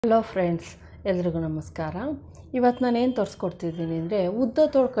Hello friends, ಎಲ್ರಿಗೂ ನಮಸ್ಕಾರ. ಇವತ್ತು ನಾನೇನು ತೋರಿಸ್ಕೊಡ್ತಿದ್ದೀನಿ ಅಂದರೆ ಉದ್ದ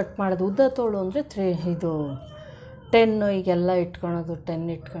ತೋಳು ಕಟ್ ಮಾಡೋದು. ಉದ್ದ ತೋಳು ಅಂದರೆ ಇದು 10 ಈಗೆಲ್ಲ ಇಟ್ಕೊಳೋದು, 10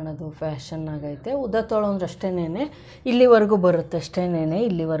 ಇಟ್ಕೊಳೋದು ಫ್ಯಾಷನ್ ಆಗೈತೆ. ಉದ್ದ ತೋಳು ಅಂದ್ರೆ ಅಷ್ಟೇನೆ, ಇಲ್ಲಿವರೆಗೂ ಬರುತ್ತೆ ಅಷ್ಟೇನೆ,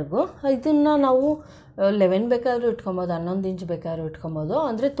 ಇಲ್ಲಿವರೆಗೂ. ಇದನ್ನು ನಾವು 11 ಬೇಕಾದರೂ ಇಟ್ಕೊಬೋದು, 11 ಇಂಚ್ ಬೇಕಾದ್ರೂ ಇಟ್ಕೊಬೋದು.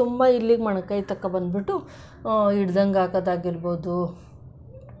 ಅಂದರೆ ತುಂಬ ಇಲ್ಲಿಗೆ ಮೊಣಕೈ ತಕ್ಕ ಬಂದುಬಿಟ್ಟು ಹಿಡ್ದಂಗೆ ಹಾಕೋದಾಗಿರ್ಬೋದು,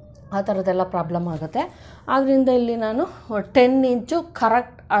 ಆ ಥರದ್ದೆಲ್ಲ ಪ್ರಾಬ್ಲಮ್ ಆಗುತ್ತೆ. ಆದ್ದರಿಂದ ಇಲ್ಲಿ ನಾನು 10 ಇಂಚು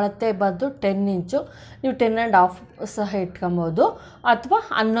ಕರೆಕ್ಟ್ ಅಳತೆ ಬಂದು 10 ಇಂಚು, ನೀವು 10.5 ಸಹ ಇಟ್ಕೊಬೋದು, ಅಥವಾ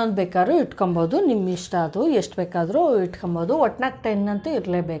 11 ಬೇಕಾದ್ರೂ ಇಟ್ಕೊಬೋದು, ನಿಮ್ಮ ಇಷ್ಟ. ಅದು ಎಷ್ಟು ಬೇಕಾದರೂ ಇಟ್ಕೊಬೋದು. ಒಟ್ನಾಗ 10 ಅಂತೂ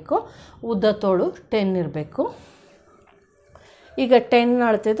ಇರಲೇಬೇಕು. ಉದ್ದ ತೋಳು 10 ಇರಬೇಕು. ಈಗ 10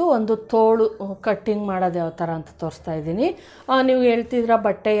 ಅಳತೆದು ಒಂದು ತೋಳು ಕಟ್ಟಿಂಗ್ ಮಾಡೋದು ಯಾವ ಥರ ಅಂತ ತೋರಿಸ್ತಾ ಇದ್ದೀನಿ. ನೀವು ಹೇಳ್ತಿದ್ರ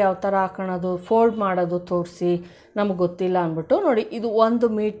ಬಟ್ಟೆ ಯಾವ ಥರ ಹಾಕೋಣದು, ಫೋಲ್ಡ್ ಮಾಡೋದು ತೋರಿಸಿ, ನಮಗೆ ಗೊತ್ತಿಲ್ಲ ಅಂದ್ಬಿಟ್ಟು. ನೋಡಿ, ಇದು 1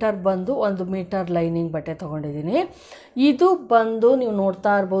 ಮೀಟರ್ ಬಂದು 1 ಮೀಟರ್ ಲೈನಿಂಗ್ ಬಟ್ಟೆ ತೊಗೊಂಡಿದ್ದೀನಿ. ಇದು ಬಂದು ನೀವು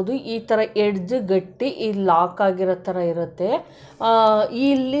ನೋಡ್ತಾ ಇರ್ಬೋದು, ಈ ಥರ ಎಡ್ಜ್ ಗಟ್ಟಿ ಈ ಲಾಕ್ ಆಗಿರೋ ಥರ ಇರುತ್ತೆ.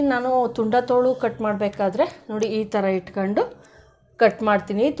 ಇಲ್ಲಿ ನಾನು ತುಂಡ ತೋಳು ಕಟ್ ಮಾಡಬೇಕಾದ್ರೆ ನೋಡಿ ಈ ಥರ ಇಟ್ಕೊಂಡು ಕಟ್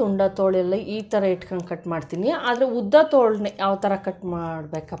ಮಾಡ್ತೀನಿ. ತುಂಡ ತೋಳೆಲ್ಲ ಈ ಥರ ಇಟ್ಕೊಂಡು ಕಟ್ ಮಾಡ್ತೀನಿ. ಆದರೆ ಉದ್ದ ತೋಳನ್ನ ಯಾವ ಥರ ಕಟ್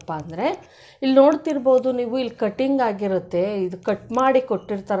ಮಾಡಬೇಕಪ್ಪ ಅಂದರೆ, ಇಲ್ಲಿ ನೋಡ್ತಿರ್ಬೋದು ನೀವು, ಇಲ್ಲಿ ಕಟ್ಟಿಂಗ್ ಆಗಿರುತ್ತೆ. ಇದು ಕಟ್ ಮಾಡಿ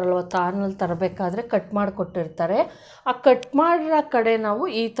ಕೊಟ್ಟಿರ್ತಾರಲ್ವ, ತಾರ್ನಲ್ಲಿ ತರಬೇಕಾದ್ರೆ ಕಟ್ ಮಾಡಿ ಕೊಟ್ಟಿರ್ತಾರೆ. ಆ ಕಟ್ ಮಾಡಿರೋ ಕಡೆ ನಾವು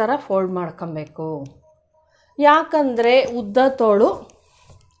ಈ ಥರ ಫೋಲ್ಡ್ ಮಾಡ್ಕೊಬೇಕು. ಯಾಕಂದರೆ ಉದ್ದ ತೋಳು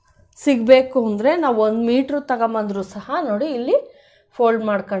ಸಿಗಬೇಕು ಅಂದರೆ ನಾವು 1 ಮೀಟ್ರ್ ತಗೊಂಬಂದರೂ ಸಹ ನೋಡಿ ಇಲ್ಲಿ ಫೋಲ್ಡ್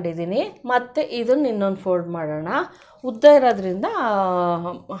ಮಾಡ್ಕೊಂಡಿದ್ದೀನಿ. ಮತ್ತು ಇದನ್ನು ಇನ್ನೊಂದು ಫೋಲ್ಡ್ ಮಾಡೋಣ. ಉದ್ದ ಇರೋದ್ರಿಂದ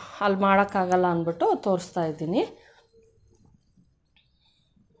ಅಲ್ಲಿ ಮಾಡೋಕ್ಕಾಗಲ್ಲ ಅಂದ್ಬಿಟ್ಟು ತೋರಿಸ್ತಾ ಇದ್ದೀನಿ.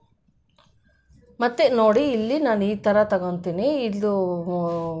 ಮತ್ತು ನೋಡಿ, ಇಲ್ಲಿ ನಾನು ಈ ಥರ ತಗೊತೀನಿ. ಇದು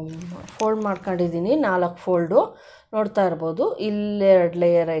ಫೋಲ್ಡ್ ಮಾಡ್ಕೊಂಡಿದ್ದೀನಿ, 4 ಫೋಲ್ಡು ನೋಡ್ತಾ ಇರ್ಬೋದು. ಇಲ್ಲಿ 2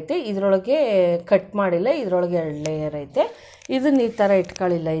 ಲೇಯರ್ ಐತೆ, ಇದರೊಳಗೆ ಕಟ್ ಮಾಡಿಲ್ಲ, ಇದರೊಳಗೆ 2 ಲೇಯರ್ ಐತೆ. ಇದನ್ನ ಈ ಥರ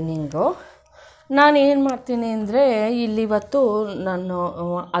ಇಟ್ಕೊಳ್ಳಿ ಲೈನಿಂಗು. ನಾನು ಏನು ಮಾಡ್ತೀನಿ ಅಂದರೆ, ಇಲ್ಲಿವತ್ತು ನಾನು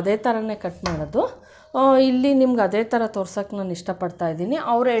ಅದೇ ಥರನೇ ಕಟ್ ಮಾಡೋದು. ಇಲ್ಲಿ ನಿಮ್ಗೆ ಅದೇ ಥರ ತೋರ್ಸೋಕ್ಕೆ ನಾನು ಇಷ್ಟಪಡ್ತಾ ಇದ್ದೀನಿ.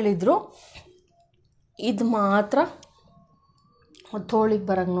 ಅವ್ರು ಹೇಳಿದರು ಇದು ಮಾತ್ರ ತೋಳಿಗೆ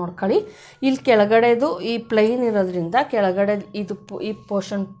ಬರೋಂಗೆ ನೋಡ್ಕೊಳ್ಳಿ. ಇಲ್ಲಿ ಕೆಳಗಡೆದು ಈ ಪ್ಲೈನ್ ಇರೋದ್ರಿಂದ, ಕೆಳಗಡೆ ಇದು ಈ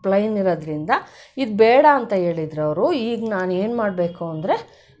ಪೋರ್ಷನ್ ಪ್ಲೈನ್ ಇರೋದ್ರಿಂದ ಇದು ಬೇಡ ಅಂತ ಹೇಳಿದ್ರು ಅವರು. ಈಗ ನಾನು ಏನು ಮಾಡಬೇಕು ಅಂದರೆ,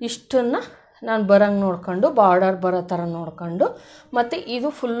 ಇಷ್ಟನ್ನು ನಾನು ಬರೋಂಗೆ ನೋಡ್ಕೊಂಡು, ಬಾರ್ಡರ್ ಬರೋ ಥರ ನೋಡ್ಕೊಂಡು, ಮತ್ತು ಇದು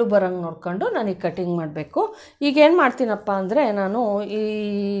ಫುಲ್ಲು ಬರೋಂಗೆ ನೋಡ್ಕೊಂಡು ನನಗೆ ಕಟಿಂಗ್ ಮಾಡಬೇಕು. ಈಗೇನು ಮಾಡ್ತೀನಪ್ಪ ಅಂದರೆ, ನಾನು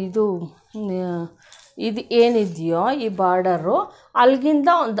ಇದು ಏನಿದೆಯೋ ಈ ಬಾರ್ಡರು ಅಲ್ಲಿಗಿಂತ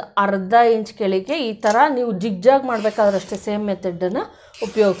ಒಂದು ಅರ್ಧ ಇಂಚ್ ಕೆಳಗೆ ಈ ಥರ ನೀವು ಜಿಗ್ಜಾಗ್ ಮಾಡಬೇಕಾದ್ರೆ ಅಷ್ಟೇ ಸೇಮ್ ಮೆಥಡನ್ನು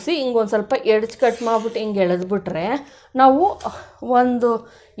ಉಪಯೋಗಿಸಿ ಹಿಂಗೊಂದು ಸ್ವಲ್ಪ ಎಡ್ಜ್ ಕಟ್ ಮಾಡಿಬಿಟ್ಟು ಹಿಂಗೆ ಎಳೆದ್ಬಿಟ್ರೆ ನಾವು ಒಂದು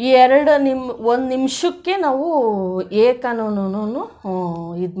 1 ನಿಮಿಷಕ್ಕೆ ನಾವು ಏಕನೂ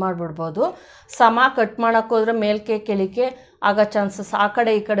ಇದು ಮಾಡಿಬಿಡ್ಬೋದು. ಸಮ ಕಟ್ ಮಾಡೋಕ್ಕೋದ್ರೆ ಮೇಲ್ಕೆ ಕೆಳಕ್ಕೆ ಆಗೋ ಚಾನ್ಸಸ್, ಆ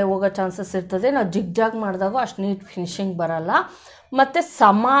ಕಡೆ ಈ ಕಡೆ ಹೋಗೋ ಚಾನ್ಸಸ್ ಇರ್ತದೆ. ನಾವು ಜಿಗ್ಜಾಗ್ ಮಾಡಿದಾಗ ಅಷ್ಟು ನೀಟ್ ಫಿನಿಶಿಂಗ್ ಬರೋಲ್ಲ, ಮತ್ತು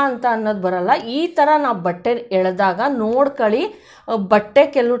ಸಮ ಅಂತ ಅನ್ನೋದು ಬರೋಲ್ಲ. ಈ ಥರ ನಾವು ಬಟ್ಟೆ ಎಳೆದಾಗ ನೋಡ್ಕೊಳ್ಳಿ, ಬಟ್ಟೆ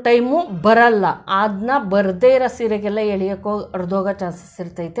ಕೆಲವು ಟೈಮು ಬರಲ್ಲ. ಅದನ್ನ ಬರದೇ ಇರೋ ಸೀರೆಗೆಲ್ಲ ಎಳಿಯೋಕ್ಕೋ ಅರ್ಧೋಗೋ ಚಾನ್ಸಸ್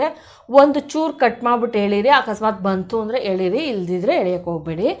ಇರ್ತೈತೆ. ಒಂದು ಚೂರು ಕಟ್ ಮಾಡಿಬಿಟ್ಟು ಎಳೀರಿ, ಅಕಸ್ಮಾತ್ ಬಂತು ಅಂದರೆ ಎಳೀರಿ, ಇಲ್ದಿದ್ರೆ ಎಳಿಯೋಕ್ಕೆ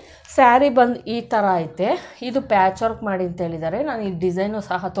ಹೋಗ್ಬೇಡಿ. ಸ್ಯಾರಿ ಬಂದು ಈ ಥರ ಐತೆ. ಇದು ಪ್ಯಾಚ್ ವರ್ಕ್ ಮಾಡಿ ಅಂತ ಹೇಳಿದ್ದಾರೆ. ನಾನು ಈ ಡಿಸೈನು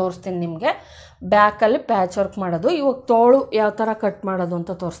ಸಹ ತೋರಿಸ್ತೀನಿ ನಿಮಗೆ. ಬ್ಯಾಕಲ್ಲಿ ಪ್ಯಾಚ್ ವರ್ಕ್ ಮಾಡೋದು. ಇವಾಗ ತೋಳು ಯಾವ ಥರ ಕಟ್ ಮಾಡೋದು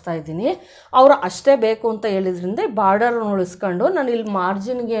ಅಂತ ತೋರಿಸ್ತಾ ಇದ್ದೀನಿ. ಅವರು ಅಷ್ಟೇ ಬೇಕು ಅಂತ ಹೇಳಿದ್ರಿಂದ ಬಾರ್ಡರ್ನ ಉಳಿಸ್ಕೊಂಡು ನಾನು ಇಲ್ಲಿ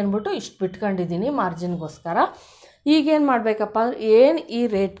ಮಾರ್ಜಿನ್ಗೆ ಅಂದ್ಬಿಟ್ಟು ಇಷ್ಟು ಬಿಟ್ಕೊಂಡಿದ್ದೀನಿ, ಮಾರ್ಜಿನ್ಗೋಸ್ಕರ. ಈಗೇನು ಮಾಡಬೇಕಪ್ಪ ಅಂದರೆ, ಏನು ಈ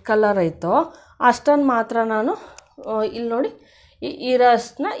ರೆಡ್ ಕಲರ್ ಐತೋ ಅಷ್ಟನ್ನು ಮಾತ್ರ ನಾನು ಇಲ್ಲಿ ನೋಡಿ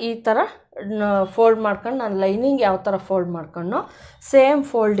ಇರೋಷ್ಟನ್ನ ಈ ಥರ ಫೋಲ್ಡ್ ಮಾಡ್ಕೊಂಡು, ನಾನು ಲೈನಿಂಗ್ ಯಾವ ಥರ ಫೋಲ್ಡ್ ಮಾಡ್ಕೊಂಡು ಸೇಮ್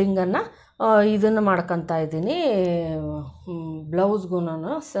ಫೋಲ್ಡಿಂಗನ್ನು ಇದನ್ನು ಮಾಡ್ಕೊತಾ ಇದ್ದೀನಿ. ಬ್ಲೌಸ್ಗೂ ನಾನು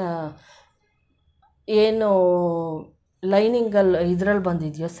ಏನು ಲೈನಿಂಗಲ್ಲಿ ಇದರಲ್ಲಿ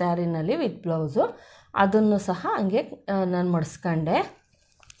ಬಂದಿದೆಯೋ ಸ್ಯಾರಿನಲ್ಲಿ ವಿತ್ ಬ್ಲೌಸು, ಅದನ್ನು ಸಹ ಹಂಗೆ ನಾನು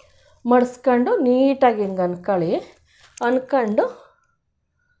ಮಡಿಸ್ಕೊಂಡು ನೀಟಾಗಿ ಹಿಂಗೆ ಅನ್ಕೊಂಡು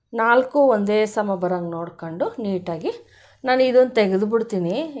 4 ಒಂದೇ ಸಮ ಬರೋಂಗೆ ನೋಡ್ಕೊಂಡು ನೀಟಾಗಿ ನಾನು ಇದನ್ನು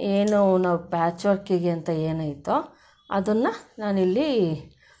ತೆಗೆದುಬಿಡ್ತೀನಿ. ಏನು ನಾವು ಪ್ಯಾಚ್ ವರ್ಕಿಗೆ ಅಂತ ಏನೈತೋ ಅದನ್ನು ನಾನಿಲ್ಲಿ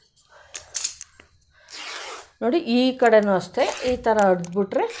ನೋಡಿ, ಈ ಕಡೆನೂ ಅಷ್ಟೇ ಈ ಥರ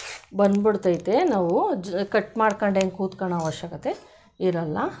ಹೊಡೆದ್ಬಿಟ್ರೆ ಬಂದ್ಬಿಡ್ತೈತೆ. ನಾವು ಕಟ್ ಮಾಡ್ಕೊಂಡು ಹೆಂಗೆ ಕೂತ್ಕೊಳ್ಳೋ ಅವಶ್ಯಕತೆ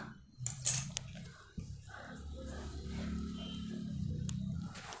ಇರಲ್ಲ.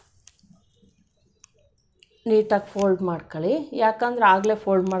 ನೀಟಾಗಿ ಫೋಲ್ಡ್ ಮಾಡ್ಕೊಳ್ಳಿ. ಯಾಕಂದರೆ ಆಗಲೇ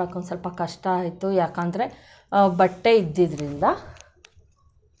ಫೋಲ್ಡ್ ಮಾಡೋಕ್ಕೊಂದು ಸ್ವಲ್ಪ ಕಷ್ಟ ಆಯಿತು, ಯಾಕಂದರೆ ಬಟ್ಟೆ ಇದ್ದಿದ್ದರಿಂದ.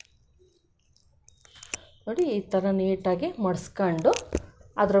 ನೋಡಿ, ಈ ಥರ ನೀಟಾಗಿ ಮಡಿಸ್ಕೊಂಡು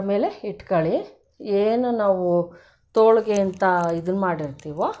ಅದ್ರ ಮೇಲೆ ಇಟ್ಕೊಳ್ಳಿ. ಏನು ನಾವು ತೋಳಿಗೆ ಅಂತ ಇದನ್ನು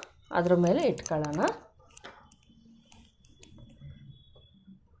ಮಾಡಿರ್ತೀವೋ ಅದ್ರ ಮೇಲೆ ಇಟ್ಕೊಳ್ಳೋಣ.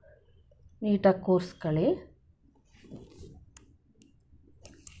 ನೀಟಾಗಿ ಕೂರಿಸ್ಕೊಳ್ಳಿ.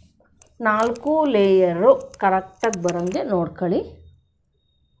 4 ಲೇಯರು ಕರೆಕ್ಟಾಗಿ ಬರೋಂಗೆ ನೋಡ್ಕೊಳ್ಳಿ.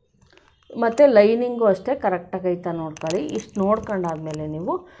 ಮತ್ತು ಲೈನಿಂಗು ಅಷ್ಟೇ ಕರೆಕ್ಟಾಗಿ ಐತಾ ನೋಡ್ಕೊಳ್ಳಿ. ಇಷ್ಟು ನೋಡ್ಕೊಂಡಾದ್ಮೇಲೆ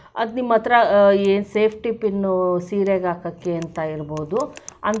ನೀವು ಅದು ನಿಮ್ಮ ಹತ್ರ ಏನು ಸೇಫ್ಟಿ ಪಿನ್ನು ಸೀರೆಗೆ ಹಾಕೋಕ್ಕೆ ಅಂತ ಇರ್ಬೋದು,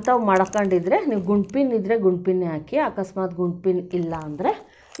 ಅಂಥವು ಮಾಡ್ಕೊಂಡಿದ್ರೆ ನೀವು ಗುಂಡ್ಪಿನ್ ಇದ್ದರೆ ಗುಂಡ್ಪಿನ್ನೇ ಹಾಕಿ. ಅಕಸ್ಮಾತ್ ಗುಂಡ್ಪಿನ್ ಇಲ್ಲ ಅಂದರೆ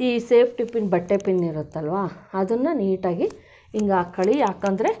ಈ ಸೇಫ್ಟಿ ಪಿನ್ ಬಟ್ಟೆ ಪಿನ್ ಇರುತ್ತಲ್ವ ಅದನ್ನು ನೀಟಾಗಿ ಹಿಂಗೆ ಹಾಕ್ಕೊಳ್ಳಿ.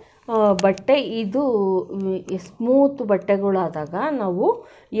 ಯಾಕಂದರೆ ಬಟ್ಟೆ ಇದು ಸ್ಮೂತ್ ಬಟ್ಟೆಗಳಾದಾಗ ನಾವು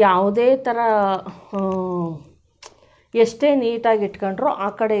ಯಾವುದೇ ಥರ ಎಷ್ಟೇ ನೀಟಾಗಿ ಇಟ್ಕೊಂಡ್ರೂ ಆ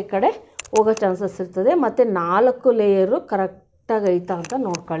ಕಡೆ ಈ ಕಡೆ ಹೋಗೋ ಚಾನ್ಸಸ್ ಇರ್ತದೆ. ಮತ್ತು 4 ಲೇಯರು ಕರೆಕ್ಟಾಗಿ ಐತಾ ಅಂತ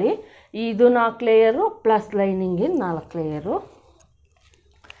ನೋಡ್ಕೊಳ್ಳಿ. ಇದು 4 ಲೇಯರು ಪ್ಲಸ್ ಲೈನಿಂಗಿನ 4 ಲೇಯರು.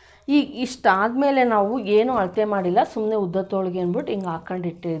 ಈಗ ಇಷ್ಟಾದಮೇಲೆ ನಾವು ಏನೂ ಅಳತೆ ಮಾಡಿಲ್ಲ, ಸುಮ್ಮನೆ ಉದ್ದ ತೊಳ್ಗೆ ಅಂದ್ಬಿಟ್ಟು ಹಿಂಗೆ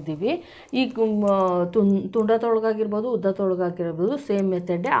ಹಾಕ್ಕೊಂಡಿಟ್ಟಿದ್ದೀವಿ. ಈಗ ತುಂಡ ತೊಳ್ಗಾಗಿರ್ಬೋದು ಉದ್ದ ತೊಳ್ಗಾಗಿರ್ಬೋದು ಸೇಮ್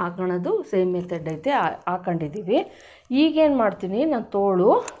ಮೆಥಡ್ಡೇ ಹಾಕೋಣದು, ಸೇಮ್ ಮೆಥಡ್ ಐತೆ ಹಾಕೊಂಡಿದ್ದೀವಿ. ಈಗೇನು ಮಾಡ್ತೀನಿ ನಾನು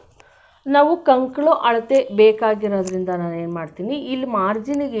ತೋಳು ನಾವು ಕಂಕಳು ಅಳತೆ ಬೇಕಾಗಿರೋದ್ರಿಂದ ನಾನು ಏನು ಮಾಡ್ತೀನಿ, ಇಲ್ಲಿ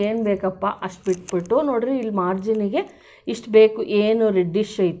ಮಾರ್ಜಿನಿಗೆ ಏನು ಬೇಕಪ್ಪ ಅಷ್ಟು ಬಿಟ್ಬಿಟ್ಟು ನೋಡಿರಿ, ಇಲ್ಲಿ ಮಾರ್ಜಿನಿಗೆ ಇಷ್ಟು ಬೇಕು, ಏನು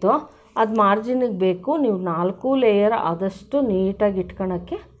ರೆಡ್ಡಿಶ್ ಐತೋ ಅದು ಮಾರ್ಜಿನಿಗೆ ಬೇಕು. ನೀವು 4 ಲೇಯರ್ ಆದಷ್ಟು ನೀಟಾಗಿ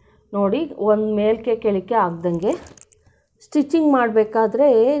ಇಟ್ಕೊಳಕ್ಕೆ ನೋಡಿ. ಒಂದು ಮೇಲ್ಕೆ ಕೆಳಕ್ಕೆ ಆಗ್ದಂಗೆ ಸ್ಟಿಚಿಂಗ್ ಮಾಡಬೇಕಾದ್ರೆ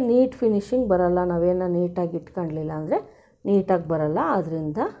ನೀಟ್ ಫಿನಿಶಿಂಗ್ ಬರೋಲ್ಲ. ನಾವೇನೋ ನೀಟಾಗಿ ಇಟ್ಕೊಳ್ಳಿಲ್ಲ ಅಂದರೆ ನೀಟಾಗಿ ಬರೋಲ್ಲ.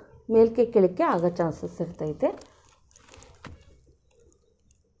 ಅದರಿಂದ ಮೇಲ್ಕೆ ಕೆಳಕ್ಕೆ ಆಗೋ ಚಾನ್ಸಸ್ ಇರ್ತೈತೆ.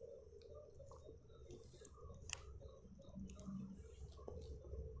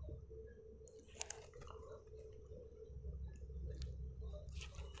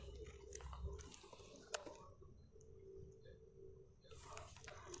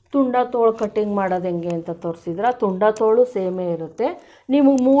 ತುಂಡ ತೋಳು ಕಟ್ಟಿಂಗ್ ಮಾಡೋದು ಹೆಂಗೆ ಅಂತ ತೋರಿಸಿದ್ರೆ ತುಂಡ ತೋಳು ಸೇಮೇ ಇರುತ್ತೆ.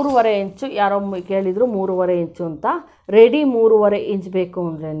 ನಿಮಗೆ 3.5 ಇಂಚು ಯಾರೋ ಕೇಳಿದ್ರು 3.5 ಇಂಚು ಅಂತ. ರೆಡಿ 3.5 ಇಂಚ್ ಬೇಕು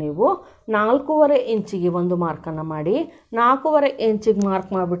ಅಂದರೆ ನೀವು 4.5 ಇಂಚಿಗೆ ಒಂದು ಮಾರ್ಕನ್ನು ಮಾಡಿ, 4.5 ಇಂಚಿಗೆ ಮಾರ್ಕ್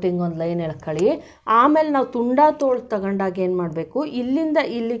ಮಾಡಿಬಿಟ್ಟು ಹಿಂಗೊಂದು ಲೈನ್ ಎಳ್ಕೊಳ್ಳಿ. ಆಮೇಲೆ ನಾವು ತುಂಡ ತೋಳು ತಗೊಂಡಾಗ ಏನು ಮಾಡಬೇಕು, ಇಲ್ಲಿಂದ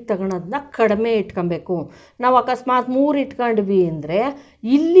ಇಲ್ಲಿಗೆ ತಗೊಳೋದನ್ನ ಕಡಿಮೆ ಇಟ್ಕೊಬೇಕು. ನಾವು ಅಕಸ್ಮಾತ್ 3 ಇಟ್ಕೊಂಡ್ವಿ ಅಂದರೆ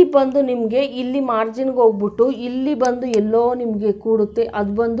ಇಲ್ಲಿ ಬಂದು ನಿಮಗೆ ಇಲ್ಲಿ ಮಾರ್ಜಿನ್ಗೆ ಹೋಗ್ಬಿಟ್ಟು ಇಲ್ಲಿ ಬಂದು ಎಲ್ಲೋ ನಿಮಗೆ ಕೂಡುತ್ತೆ.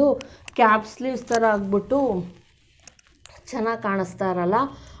 ಅದು ಬಂದು ಕ್ಯಾಪ್ ಸ್ಲೀವ್ಸ್ ಥರ ಆಗ್ಬಿಟ್ಟು ಚೆನ್ನಾಗಿ ಕಾಣಿಸ್ತಾ ಇರಲ್ಲ.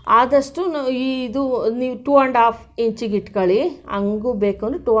 ಆದಷ್ಟು ಇದು ನೀವು 2.5 ಇಂಚಿಗೆ ಇಟ್ಕೊಳ್ಳಿ. ಹಂಗೂ ಬೇಕು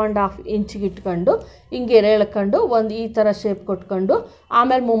ಅಂದರೆ 2.5 ಇಂಚಿಗೆ ಇಟ್ಕೊಂಡು ಹಿಂಗೆ ಎಳ್ಕೊಂಡು ಒಂದು ಈ ಥರ ಶೇಪ್ ಕೊಟ್ಕೊಂಡು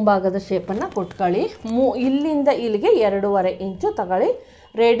ಆಮೇಲೆ ಮುಂಭಾಗದ ಶೇಪನ್ನು ಕೊಟ್ಕೊಳ್ಳಿ. ಇಲ್ಲಿಂದ ಇಲ್ಲಿಗೆ 2.5 ಇಂಚು ತಗೊಳ್ಳಿ.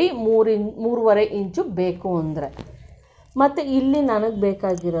 ರೆಡಿ 3.5 ಇಂಚು ಬೇಕು ಅಂದರೆ. ಮತ್ತು ಇಲ್ಲಿ ನನಗೆ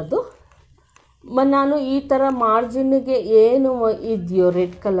ಬೇಕಾಗಿರೋದು ನಾನು ಈ ಥರ ಮಾರ್ಜಿನ್ಗೆ ಏನು ಇದೆಯೋ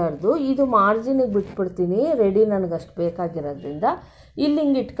ರೆಡ್ ಕಲರ್ದು ಇದು ಮಾರ್ಜಿನಿಗೆ ಬಿಟ್ಬಿಡ್ತೀನಿ. ರೆಡಿ ನನಗಷ್ಟು ಬೇಕಾಗಿರೋದ್ರಿಂದ ಇಲ್ಲಿ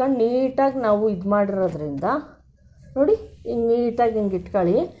ಹಿಂಗೆ ಇಟ್ಕೊಂಡು ನೀಟಾಗಿ ನಾವು ಇದು ಮಾಡಿರೋದ್ರಿಂದ ನೋಡಿ ಹಿಂಗೆ ನೀಟಾಗಿ ಹಿಂಗೆ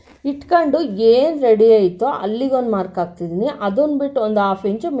ಇಟ್ಕೊಳ್ಳಿ. ಇಟ್ಕೊಂಡು ಏನು ರೆಡಿ ಆಯಿತೋ ಅಲ್ಲಿಗೊಂದು ಮಾರ್ಕ್ ಹಾಕ್ತಿದ್ದೀನಿ. ಅದನ್ನು ಬಿಟ್ಟು ಒಂದು 1/2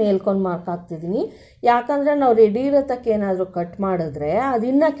 ಇಂಚು ಮೇಲ್ಕೊಂದು ಮಾರ್ಕ್ ಹಾಕ್ತಿದ್ದೀನಿ. ಯಾಕಂದರೆ ನಾವು ರೆಡಿ ಇರೋತಕ್ಕೆ ಏನಾದರೂ ಕಟ್ ಮಾಡಿದ್ರೆ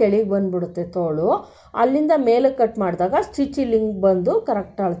ಅದಿನ್ನೂ ಕೆಳಗೆ ಬಂದುಬಿಡುತ್ತೆ ತೋಳು. ಅಲ್ಲಿಂದ ಮೇಲೆ ಕಟ್ ಮಾಡಿದಾಗ ಸ್ಟಿಚ್ ಇಲ್ಲಿಂಗ್ ಬಂದು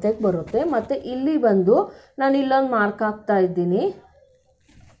ಕರೆಕ್ಟ್ ಅಳತೆಗೆ ಬರುತ್ತೆ. ಮತ್ತು ಇಲ್ಲಿ ಬಂದು ನಾನು ಇಲ್ಲೊಂದು ಮಾರ್ಕ್ ಹಾಕ್ತಾ ಇದ್ದೀನಿ.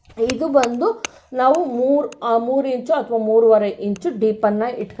 ಇದು ಬಂದು ನಾವು 3 ಇಂಚು ಅಥವಾ 3.5 ಇಂಚು ಡೀಪನ್ನು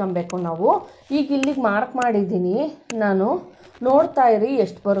ಇಟ್ಕೊಬೇಕು ನಾವು. ಈಗ ಇಲ್ಲಿಗೆ ಮಾರ್ಕ್ ಮಾಡಿದ್ದೀನಿ ನಾನು. ನೋಡ್ತಾ ಇರಿ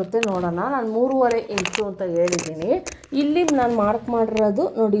ಎಷ್ಟು ಬರುತ್ತೆ ನೋಡೋಣ. ನಾನು 3.5 ಇಂಚು ಅಂತ ಹೇಳಿದ್ದೀನಿ. ಇಲ್ಲಿ ನಾನು ಮಾರ್ಕ್ ಮಾಡಿರೋದು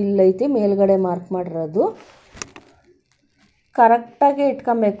ನೋಡಿ ಇಲ್ಲೈತಿ, ಮೇಲ್ಗಡೆ ಮಾರ್ಕ್ ಮಾಡಿರೋದು ಕರೆಕ್ಟಾಗಿ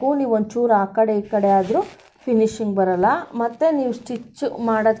ಇಟ್ಕೊಬೇಕು. ನೀವು ಒಂಚೂರು ಆ ಕಡೆ ಈ ಕಡೆ ಆದರೂ ಫಿನಿಶಿಂಗ್ ಬರೋಲ್ಲ. ಮತ್ತು ನೀವು ಸ್ಟಿಚ್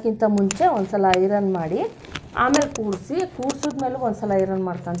ಮಾಡೋದಕ್ಕಿಂತ ಮುಂಚೆ ಒಂದು ಸಲ ಐರನ್ ಮಾಡಿ ಆಮೇಲೆ ಕೂರಿಸಿದ್ಮೇಲೆ ಒಂದು ಸಲ ಐರನ್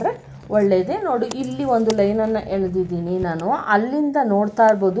ಮಾಡ್ಕೊಂಡ್ರೆ ಒಳ್ಳೆಯದೇ. ನೋಡಿ ಇಲ್ಲಿ ಒಂದು ಲೈನನ್ನು ಎಳೆದಿದ್ದೀನಿ ನಾನು. ಅಲ್ಲಿಂದ ನೋಡ್ತಾ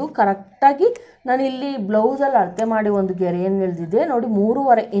ಇರ್ಬೋದು ಕರೆಕ್ಟಾಗಿ ನಾನು ಇಲ್ಲಿ ಬ್ಲೌಸಲ್ಲಿ ಅಳತೆ ಮಾಡಿ ಒಂದು ಗೆರೆಯನ್ನು ಎಳೆದಿದ್ದೆ ನೋಡಿ.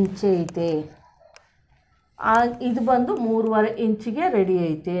 3.5 ಇಂಚೆ ಐತೆ. ಇದು ಬಂದು 3.5 ಇಂಚಿಗೆ ರೆಡಿ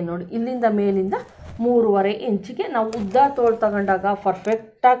ಐತೆ ನೋಡಿ. ಇಲ್ಲಿಂದ ಮೇಲಿಂದ 3.5 ಇಂಚಿಗೆ ನಾವು ಉದ್ದ ತೋಳು ತಗೊಂಡಾಗ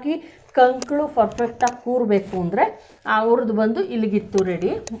ಪರ್ಫೆಕ್ಟಾಗಿ ಕಂಕಳು ಪರ್ಫೆಕ್ಟಾಗಿ ಕೂರಬೇಕು ಅಂದರೆ ಅವ್ರದ್ದು ಬಂದು ಇಲ್ಲಿಗಿತ್ತು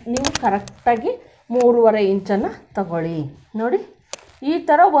ರೆಡಿ. ನೀವು ಕರೆಕ್ಟಾಗಿ 3.5 ಇಂಚನ್ನು ತಗೊಳ್ಳಿ ನೋಡಿ. ಈ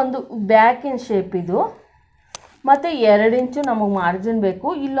ಥರ ಒಂದು ಬ್ಯಾಕಿನ ಶೇಪ್ ಇದು. ಮತ್ತು 2 ಇಂಚು ನಮಗೆ ಮಾರ್ಜಿನ್ ಬೇಕು.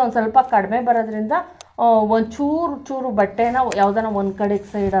 ಇಲ್ಲೊಂದು ಸ್ವಲ್ಪ ಕಡಿಮೆ ಬರೋದ್ರಿಂದ ಒಂದು ಚೂರು ಬಟ್ಟೆನ ಯಾವುದನ್ನ ಒಂದು ಕಡೆಗೆ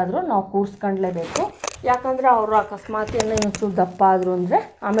ಸೈಡ್ ಆದರೂ ನಾವು ಕೂರಿಸ್ಕೊಂಡ್ಲೇಬೇಕು. ಯಾಕಂದರೆ ಅವರು ಅಕಸ್ಮಾತ್ ಏನೋ ಒಂಚೂರು ದಪ್ಪ ಆದರು ಅಂದರೆ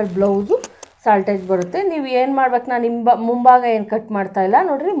ಆಮೇಲೆ ಬ್ಲೌಸು ಸಾಲ್ಟೇಜ್ ಬರುತ್ತೆ. ನೀವು ಏನು ಮಾಡ್ಬೇಕು, ನಾನು ಮುಂಭಾಗ ಏನು ಕಟ್ ಮಾಡ್ತಾಯಿಲ್ಲ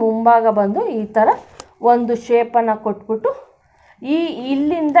ನೋಡಿರಿ. ಮುಂಭಾಗ ಬಂದು ಈ ಥರ ಒಂದು ಶೇಪನ್ನು ಕೊಟ್ಬಿಟ್ಟು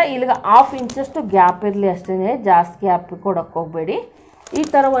ಇಲ್ಲಿಂದ ಇಲ್ಲಿಗೆ 1/2 ಇಂಚಷ್ಟು ಗ್ಯಾಪ್ ಇರಲಿ ಅಷ್ಟೇ, ಜಾಸ್ತಿ ಗ್ಯಾಪ್ ಕೊಡೋಕ್ಕೆ ಹೋಗಬೇಡಿ. ಈ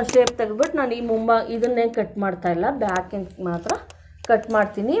ಥರ ಒಂದು ಶೇಪ್ ತೆಗೆದ್ಬಿಟ್ಟು ನಾನು ಈ ಇದನ್ನೇ ಕಟ್ ಮಾಡ್ತಾಯಿಲ್ಲ, ಬ್ಯಾಕಿಂದ ಮಾತ್ರ ಕಟ್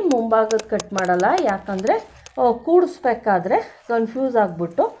ಮಾಡ್ತೀನಿ. ಮುಂಭಾಗದ ಕಟ್ ಮಾಡಲ್ಲ. ಯಾಕಂದರೆ ಕೂಡಿಸ್ಬೇಕಾದ್ರೆ ಕನ್ಫ್ಯೂಸ್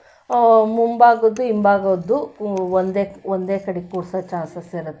ಆಗಿಬಿಟ್ಟು ಮುಂಭಾಗದ್ದು ಹಿಂಭಾಗದ್ದು ಒಂದೇ ಕಡೆ ಕೂರ್ಸೋ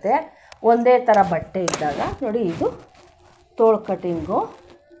ಚಾನ್ಸಸ್ ಇರುತ್ತೆ. ಒಂದೇ ಥರ ಬಟ್ಟೆ ಇದ್ದಾಗ ನೋಡಿ, ಇದು ತೋಳು ಕಟಿಂಗು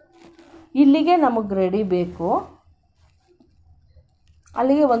ಇಲ್ಲಿಗೆ ನಮಗೆ ರೆಡಿ ಬೇಕು.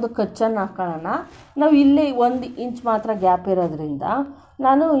 ಅಲ್ಲಿಗೆ ಒಂದು ಕಚ್ಚನ್ನು ಹಾಕೊಳ್ಳೋಣ. ನಾವು ಇಲ್ಲಿ 1 ಇಂಚ್ ಮಾತ್ರ ಗ್ಯಾಪ್ ಇರೋದ್ರಿಂದ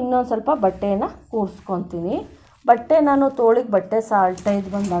ನಾನು ಇನ್ನೊಂದು ಸ್ವಲ್ಪ ಬಟ್ಟೆಯನ್ನು ಕೂರಿಸ್ಕೊತೀನಿ. ಬಟ್ಟೆ ನಾನು ತೋಳಿಗೆ ಬಟ್ಟೆ ಸಾಲ್ಟೈಜ್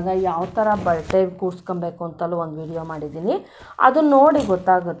ಬಂದಾಗ ಯಾವ ಥರ ಬಟ್ಟೆ ಕೂರಿಸ್ಕೊಬೇಕು ಅಂತಲೂ ಒಂದು ವಿಡಿಯೋ ಮಾಡಿದ್ದೀನಿ. ಅದು ನೋಡಿ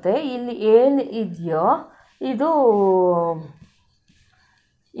ಗೊತ್ತಾಗುತ್ತೆ. ಇಲ್ಲಿ ಏನು ಇದೆಯೋ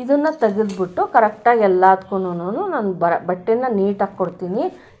ಇದನ್ನು ತೆಗೆದ್ಬಿಟ್ಟು ಕರೆಕ್ಟಾಗಿ ಎಲ್ಲದಕ್ಕೂ ನಾನು ಬಟ್ಟೆನ ನೀಟಾಗಿ ಕೊಡ್ತೀನಿ.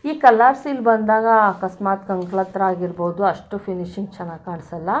 ಈ ಕಲರ್ಸ್ ಇಲ್ಲಿ ಬಂದಾಗ ಅಕಸ್ಮಾತ್ ಕಂಕ್ಳತ್ರ ಆಗಿರ್ಬೋದು, ಅಷ್ಟು ಫಿನಿಶಿಂಗ್ ಚೆನ್ನಾಗಿ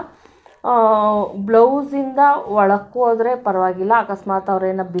ಕಾಣಿಸಲ್ಲ. ಬ್ಲೌಸಿಂದ ಒಳಕ್ಕೆ ಹೋದರೆ ಪರವಾಗಿಲ್ಲ, ಅಕಸ್ಮಾತ್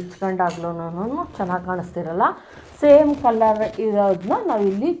ಅವ್ರೇನೋ ಬಿಚ್ಕೊಂಡಾಗ್ಲೂ ಚೆನ್ನಾಗಿ ಕಾಣಿಸ್ತಿರಲ್ಲ. ಸೇಮ್ ಕಲರ್ ಇರೋದನ್ನ ನಾವು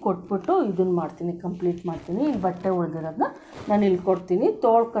ಇಲ್ಲಿ ಕೊಟ್ಬಿಟ್ಟು ಇದನ್ನು ಮಾಡ್ತೀನಿ, ಕಂಪ್ಲೀಟ್ ಮಾಡ್ತೀನಿ. ಇಲ್ಲಿ ಬಟ್ಟೆ ಉಳಿದಿರೋದನ್ನ ನಾನು ಇಲ್ಲಿ ಕೊಡ್ತೀನಿ.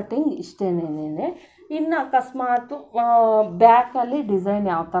 ತೋಳು ಕಟ್ಟಿಂಗ್ ಇಷ್ಟೇನೇನೆ. ಇನ್ನು ಅಕಸ್ಮಾತು ಬ್ಯಾಕಲ್ಲಿ ಡಿಸೈನ್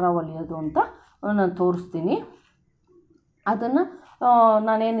ಯಾವ ಥರ ಹೊಲಿಯೋದು ಅಂತ ನಾನು ತೋರಿಸ್ತೀನಿ. ಅದನ್ನು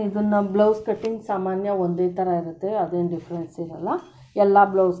ನಾನೇನು ಇದನ್ನು ಬ್ಲೌಸ್ ಕಟ್ಟಿಂಗ್ ಸಾಮಾನ್ಯ ಒಂದೇ ಥರ ಇರುತ್ತೆ, ಅದೇನು ಡಿಫ್ರೆನ್ಸ್ ಇರೋಲ್ಲ. ಎಲ್ಲ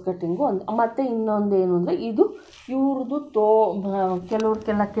ಬ್ಲೌಸ್ ಕಟ್ಟಿಂಗು ಮತ್ತು ಇನ್ನೊಂದು ಏನು ಅಂದರೆ ಇದು ಇವ್ರದ್ದು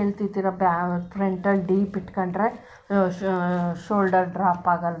ಕೆಲವ್ರಿಗೆಲ್ಲ ಕೇಳ್ತಿರ್ತೀರ ಫ್ರಂಟಲ್ಲಿ ಡೀಪ್ ಇಟ್ಕೊಂಡ್ರೆ ಶೋಲ್ಡರ್ ಡ್ರಾಪ್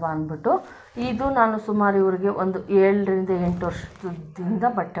ಆಗಲ್ವಾ ಅಂದ್ಬಿಟ್ಟು. ಇದು ನಾನು ಸುಮಾರು ಇವ್ರಿಗೆ ಒಂದು 7 ರಿಂದ 8 ವರ್ಷದಿಂದ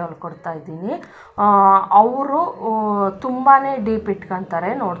ಬಟ್ಟೆ ಹೊಲ್ಕೊಡ್ತಾ ಇದ್ದೀನಿ. ಅವರು ತುಂಬಾ ಡೀಪ್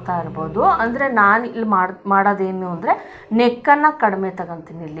ಇಟ್ಕೊತಾರೆ, ನೋಡ್ತಾ ಇರ್ಬೋದು. ಅಂದರೆ ನಾನು ಇಲ್ಲಿ ಮಾಡೋದೇನು ಅಂದರೆ ನೆಕ್ಕನ್ನು ಕಡಿಮೆ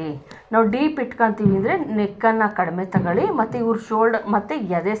ತಗೊತೀನಿ. ಇಲ್ಲಿ ನಾವು ಡೀಪ್ ಇಟ್ಕೊತೀವಿ ಅಂದರೆ ನೆಕ್ಕನ್ನು ಕಡಿಮೆ ತಗೊಳ್ಳಿ. ಮತ್ತು ಇವ್ರ ಶೋಲ್ಡರ್ ಮತ್ತು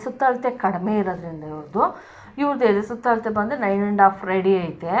ಎದೆ ಸುತ್ತಳತೆ ಕಡಿಮೆ ಇರೋದ್ರಿಂದ ಇವ್ರದ್ದು ಎದೆ ಸುತ್ತಳತೆ ಬಂದು 9.5 ರೆಡಿ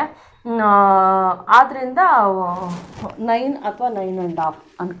ಐತೆ. ಆದ್ದರಿಂದ 9 ಅಥವಾ 9.5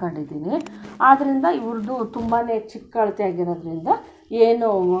 ಅಂದ್ಕೊಂಡಿದ್ದೀನಿ. ಆದ್ದರಿಂದ ಇವ್ರದ್ದು ತುಂಬಾ ಚಿಕ್ಕ ಅಳತೆ ಆಗಿರೋದ್ರಿಂದ ಏನು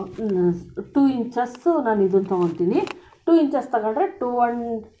 2 ಇಂಚಸ್ಸು ನಾನು ಇದನ್ನು ತೊಗೊತೀನಿ. 2 ಇಂಚಸ್ ತಗೊಂಡ್ರೆ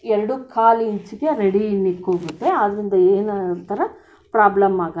 2.25 ಇಂಚಿಗೆ ರೆಡಿ ನಿಕ್ಕೋಗುತ್ತೆ. ಆದ್ದರಿಂದ ಏನಂತರ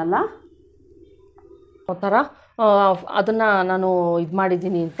ಪ್ರಾಬ್ಲಮ್ ಆಗಲ್ಲ. ಆ ಥರ ಅದನ್ನು ನಾನು ಇದು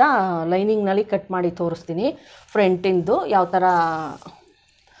ಮಾಡಿದ್ದೀನಿ ಅಂತ ಲೈನಿಂಗ್ನಲ್ಲಿ ಕಟ್ ಮಾಡಿ ತೋರಿಸ್ತೀನಿ. ಫ್ರಂಟಿಂದು ಯಾವ ಥರ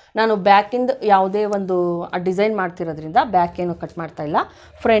ನಾನು ಬ್ಯಾಕಿಂದು ಯಾವುದೇ ಒಂದು ಡಿಸೈನ್ ಮಾಡ್ತಿರೋದ್ರಿಂದ ಬ್ಯಾಕ್ ಏನು ಕಟ್ ಮಾಡ್ತಾಯಿಲ್ಲ,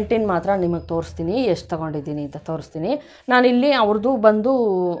 ಫ್ರಂಟಿನ ಮಾತ್ರ ನಿಮಗೆ ತೋರಿಸ್ತೀನಿ, ಎಷ್ಟು ತೊಗೊಂಡಿದ್ದೀನಿ ಅಂತ ತೋರಿಸ್ತೀನಿ. ನಾನಿಲ್ಲಿ ಅವ್ರದ್ದು ಬಂದು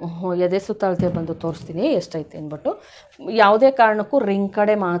ಎದೆ ಸುತ್ತಳತೆ ಬಂದು ತೋರಿಸ್ತೀನಿ ಎಷ್ಟೈತೆ ಅಂದ್ಬಿಟ್ಟು. ಯಾವುದೇ ಕಾರಣಕ್ಕೂ ರಿಂಗ್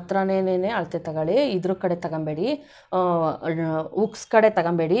ಕಡೆ ಮಾತ್ರನೇ ಅಳತೆ ತಗೊಳ್ಳಿ, ಇದ್ರ ಕಡೆ ತಗೊಬೇಡಿ, ಉಕ್ಸ್ ಕಡೆ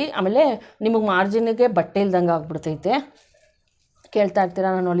ತಗೊಬೇಡಿ. ಆಮೇಲೆ ನಿಮಗೆ ಮಾರ್ಜಿನ್ಗೆ ಬಟ್ಟೆ ಇಲ್ದಂಗೆ ಆಗ್ಬಿಡ್ತೈತೆ. ಕೇಳ್ತಾ ಇರ್ತೀರ,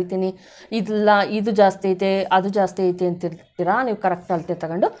 ನಾನು ಹೊಲಿತೀನಿ, ಇಲ್ಲ ಇದು ಜಾಸ್ತಿ ಐತೆ ಅದು ಜಾಸ್ತಿ ಐತೆ ಅಂತಿರ್ತೀರ. ನೀವು ಕರೆಕ್ಟ್ ಅಳತೆ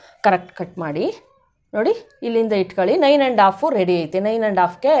ತಗೊಂಡು ಕರೆಕ್ಟ್ ಕಟ್ ಮಾಡಿ. ನೋಡಿ, ಇಲ್ಲಿಂದ ಇಟ್ಕೊಳ್ಳಿ. 9.5 ರೆಡಿ ಐತೆ.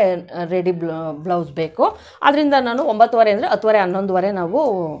 9.5ಗೆ ರೆಡಿ ಬ್ಲೌಸ್ ಬೇಕು. ಆದ್ದರಿಂದ ನಾನು 9:30 ಅಂದರೆ 10:30 11:30 ನಾವು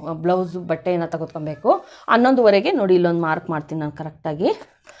ಬ್ಲೌಸ್ ಬಟ್ಟೆಯನ್ನು ತೆಗೆದುಕೊಬೇಕು. 11:30ಗೆ ನೋಡಿ ಇಲ್ಲೊಂದು ಮಾರ್ಕ್ ಮಾಡ್ತೀನಿ ನಾನು ಕರೆಕ್ಟಾಗಿ.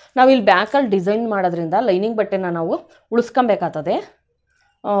 ನಾವು ಇಲ್ಲಿ ಬ್ಯಾಕಲ್ಲಿ ಡಿಸೈನ್ ಮಾಡೋದ್ರಿಂದ ಲೈನಿಂಗ್ ಬಟ್ಟೆನ ನಾವು ಉಳಿಸ್ಕೊಬೇಕಾಗ್ತದೆ.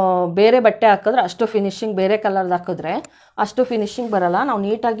 ಬೇರೆ ಬಟ್ಟೆ ಹಾಕಿದ್ರೆ ಅಷ್ಟು ಫಿನಿಶಿಂಗ್, ಬೇರೆ ಕಲರ್ದು ಹಾಕಿದ್ರೆ ಅಷ್ಟು ಫಿನಿಶಿಂಗ್ ಬರೋಲ್ಲ. ನಾವು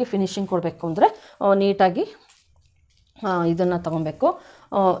ನೀಟಾಗಿ ಫಿನಿಶಿಂಗ್ ಕೊಡಬೇಕು ಅಂದರೆ ನೀಟಾಗಿ ಇದನ್ನು ತೊಗೊಬೇಕು.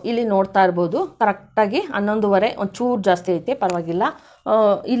 ಇಲ್ಲಿ ನೋಡ್ತಾ ಇರ್ಬೋದು ಕರೆಕ್ಟಾಗಿ 11:30, ಒಂಚೂರು ಜಾಸ್ತಿ ಐತೆ ಪರವಾಗಿಲ್ಲ.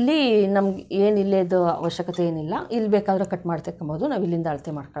 ಇಲ್ಲಿ ನಮ್ಗೆ ಏನಿಲ್ಲದು ಅವಶ್ಯಕತೆ ಏನಿಲ್ಲ. ಇಲ್ಲಿ ಬೇಕಾದರೆ ಕಟ್ ಮಾಡ್ತಕ್ಕೊಬೋದು. ನಾವು ಇಲ್ಲಿಂದ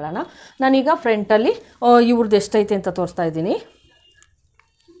ಅಳತೆ ಮಾಡ್ಕೊಳ್ಳೋಣ. ನಾನೀಗ ಫ್ರಂಟಲ್ಲಿ ಇವ್ರದ್ದು ಎಷ್ಟೈತೆ ಅಂತ ತೋರಿಸ್ತಾ ಇದ್ದೀನಿ.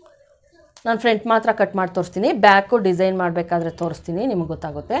 ನಾನು ಫ್ರಂಟ್ ಮಾತ್ರ ಕಟ್ ಮಾಡಿ ತೋರಿಸ್ತೀನಿ, ಬ್ಯಾಕು ಡಿಸೈನ್ ಮಾಡಬೇಕಾದ್ರೆ ತೋರಿಸ್ತೀನಿ, ನಿಮಗೆ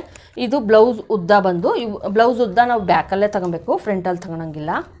ಗೊತ್ತಾಗುತ್ತೆ. ಇದು ಬ್ಲೌಸ್ ಉದ್ದ ಬಂದು, ಬ್ಲೌಸ್ ಉದ್ದ ನಾವು ಬ್ಯಾಕಲ್ಲೇ ತಗೊಬೇಕು, ಫ್ರಂಟಲ್ಲಿ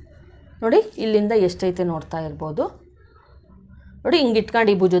ತಗೊಳಂಗಿಲ್ಲ. ನೋಡಿ ಇಲ್ಲಿಂದ ಎಷ್ಟೈತೆ ನೋಡ್ತಾ ಇರ್ಬೋದು. ನೋಡಿ ಹಿಂಗೆ ಇಟ್ಕೊಂಡು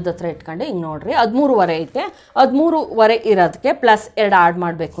ಈ ಭುಜದ ಹತ್ರ ಇಟ್ಕೊಂಡು ಹಿಂಗೆ ನೋಡಿರಿ 13:30 ಐತೆ. 13:30 ಇರೋದಕ್ಕೆ ಪ್ಲಸ್ 2 ಆ್ಯಡ್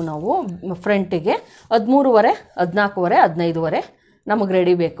ಮಾಡಬೇಕು ನಾವು ಫ್ರಂಟಿಗೆ. 13:30, 14:30, 15:30 ನಮಗೆ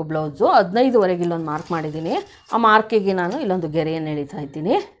ರೆಡಿ ಬೇಕು ಬ್ಲೌಸು. 15:30ಗೆ ಇಲ್ಲೊಂದು ಮಾರ್ಕ್ ಮಾಡಿದ್ದೀನಿ. ಆ ಮಾರ್ಕಿಗೆ ನಾನು ಇಲ್ಲೊಂದು ಗೆರೆಯನ್ನು ಎಳಿತಾ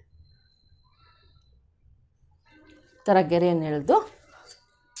ಇದ್ದೀನಿ. ಥರ ಗೆರೆಯನ್ನು ಎಳೆದು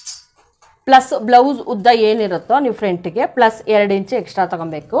ಪ್ಲಸ್ ಬ್ಲೌಸ್ ಉದ್ದ ಏನಿರುತ್ತೋ ನೀವು ಫ್ರಂಟಿಗೆ ಪ್ಲಸ್ 2 ಇಂಚು ಎಕ್ಸ್ಟ್ರಾ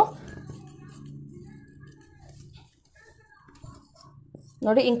ತಗೊಬೇಕು.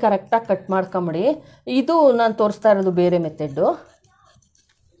 ನೋಡಿ ಹಿಂಗೆ ಕರೆಕ್ಟಾಗಿ ಕಟ್ ಮಾಡ್ಕೊಂಬಿಡಿ. ಇದು ನಾನು ತೋರಿಸ್ತಾ ಇರೋದು ಬೇರೆ ಮೆಥೆಡ್ಡು.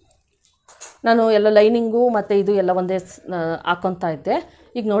 ನಾನು ಎಲ್ಲ ಲೈನಿಂಗು ಮತ್ತು ಇದು ಎಲ್ಲ ಒಂದೇ ಹಾಕೊತಾ ಇದ್ದೆ.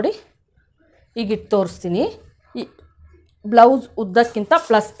 ಈಗ ನೋಡಿ ಈಗ ಇಟ್ಟು ತೋರಿಸ್ತೀನಿ. ಈ ಬ್ಲೌಸ್ ಉದ್ದಕ್ಕಿಂತ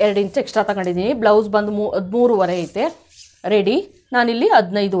ಪ್ಲಸ್ 2 ಇಂಚ್ ಎಕ್ಸ್ಟ್ರಾ ತಗೊಂಡಿದ್ದೀನಿ. ಬ್ಲೌಸ್ ಬಂದು 13:30 ಐತೆ ರೆಡಿ. ನಾನಿಲ್ಲಿ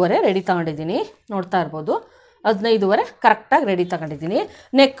 15:30 ರೆಡಿ ತಗೊಂಡಿದ್ದೀನಿ, ನೋಡ್ತಾ ಇರ್ಬೋದು. 15:30 ಕರೆಕ್ಟಾಗಿ ರೆಡಿ ತಗೊಂಡಿದ್ದೀನಿ.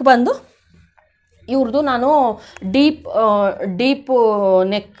 ನೆಕ್ ಬಂದು ಇವ್ರದ್ದು ನಾನು ಡೀಪು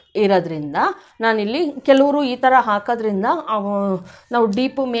ನೆಕ್ ಇರೋದ್ರಿಂದ ನಾನಿಲ್ಲಿ ಕೆಲವರು ಈ ಥರ ಹಾಕೋದ್ರಿಂದ ನಾವು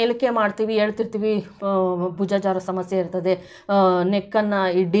ಡೀಪು ಮೇಲಕ್ಕೆ ಮಾಡ್ತೀವಿ, ಹೇಳ್ತಿರ್ತೀವಿ ಭುಜ ಜಾರೋ ಸಮಸ್ಯೆ ಇರ್ತದೆ, ನೆಕ್ಕನ್ನು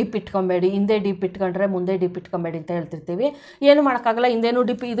ಈ ಡೀಪ್ ಇಟ್ಕೊಬೇಡಿ, ಹಿಂದೆ ಡೀಪ್ ಇಟ್ಕೊಂಡ್ರೆ ಮುಂದೆ ಡೀಪ್ ಇಟ್ಕೊಬೇಡಿ ಅಂತ ಹೇಳ್ತಿರ್ತೀವಿ. ಏನು ಮಾಡೋಕ್ಕಾಗಲ್ಲ, ಹಿಂದೆನೂ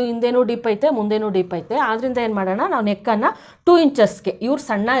ಡೀಪ್, ಇದು ಹಿಂದೆನೂ ಡೀಪ್ ಐತೆ ಮುಂದೆನೂ ಡೀಪ್ ಐತೆ. ಆದ್ದರಿಂದ ಏನು ಮಾಡೋಣ, ನಾವು ನೆಕ್ಕನ್ನು 2 ಇಂಚಸ್ಗೆ, ಇವ್ರು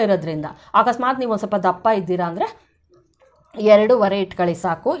ಸಣ್ಣ ಇರೋದ್ರಿಂದ ಅಕಸ್ಮಾತ್ ನೀವು ಒಂದು ಸ್ವಲ್ಪ ದಪ್ಪ ಇದ್ದೀರಾ ಅಂದರೆ 2.5 ಇಟ್ಕೊಳ್ಳಿ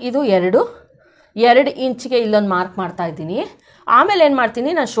ಸಾಕು. ಇದು 2 ಇಂಚಿಗೆ ಇಲ್ಲೊಂದು ಮಾರ್ಕ್ ಮಾಡ್ತಾ ಇದ್ದೀನಿ. ಆಮೇಲೆ ಏನು ಮಾಡ್ತೀನಿ,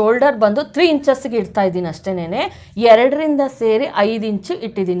 ನಾನು ಶೋಲ್ಡರ್ ಬಂದು 3 ಇಂಚಸ್ಗೆ ಇಡ್ತಾ ಇದ್ದೀನಿ ಅಷ್ಟೇನೆ. 2ರಿಂದ ಸೇರಿ 5 ಇಂಚು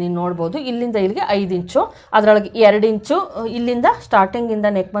ಇಟ್ಟಿದ್ದೀನಿ, ನೋಡ್ಬೋದು. ಇಲ್ಲಿಂದ ಇಲ್ಲಿಗೆ 5 ಇಂಚು, ಅದರೊಳಗೆ 2 ಇಂಚು ಇಲ್ಲಿಂದ ಸ್ಟಾರ್ಟಿಂಗಿಂದ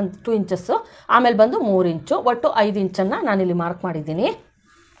ನೆಕ್ ಬಂದು 2 ಇಂಚಸ್ಸು, ಆಮೇಲೆ ಬಂದು 3 ಇಂಚು, ಒಟ್ಟು 5 ಇಂಚನ್ನು ನಾನಿಲ್ಲಿ ಮಾರ್ಕ್ ಮಾಡಿದ್ದೀನಿ.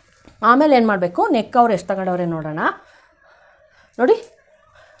 ಆಮೇಲೆ ಏನು ಮಾಡಬೇಕು, ನೆಕ್ ಅವ್ರು ಎಷ್ಟು ತಗೊಂಡವ್ರೆ ನೋಡೋಣ. ನೋಡಿ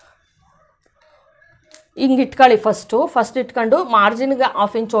ಹಿಂಗೆ ಇಟ್ಕೊಳ್ಳಿ. ಫಸ್ಟ್ ಇಟ್ಕೊಂಡು ಮಾರ್ಜಿನ್ಗೆ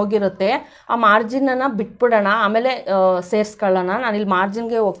 1/2 ಇಂಚ್ ಹೋಗಿರುತ್ತೆ, ಆ ಮಾರ್ಜಿನನ್ನು ಬಿಟ್ಬಿಡೋಣ, ಆಮೇಲೆ ಸೇರಿಸ್ಕೊಳ್ಳೋಣ. ನಾನಿಲ್ಲಿ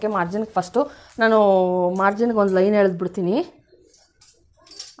ಮಾರ್ಜಿನ್ಗೆ ಮಾರ್ಜಿನ್ಗೆ ಫಸ್ಟು ನಾನು ಮಾರ್ಜಿನ್ಗೆ ಒಂದು ಲೈನ್ ಎಳೆದ್ಬಿಡ್ತೀನಿ,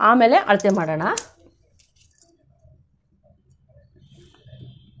 ಆಮೇಲೆ ಅಳತೆ ಮಾಡೋಣ.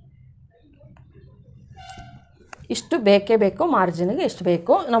 ಇಷ್ಟು ಬೇಕೇ ಬೇಕು, ಮಾರ್ಜಿನ್ಗೆ ಎಷ್ಟು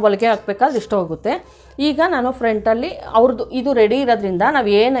ಬೇಕು, ನಾವು ಹೊಲಿಗೆ ಹಾಕಬೇಕಾದ್ರೆ ಇಷ್ಟು ಹೋಗುತ್ತೆ. ಈಗ ನಾನು ಫ್ರಂಟಲ್ಲಿ ಅವ್ರದ್ದು ಇದು ರೆಡಿ ಇರೋದ್ರಿಂದ ನಾವು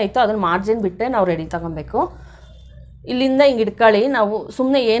ಏನಾಯಿತೋ ಅದನ್ನು ಮಾರ್ಜಿನ್ ಬಿಟ್ಟೆ ನಾವು ರೆಡಿ ತಗೊಬೇಕು. ಇಲ್ಲಿಂದ ಹಿಂಗೆ ಇಟ್ಕೊಳ್ಳಿ. ನಾವು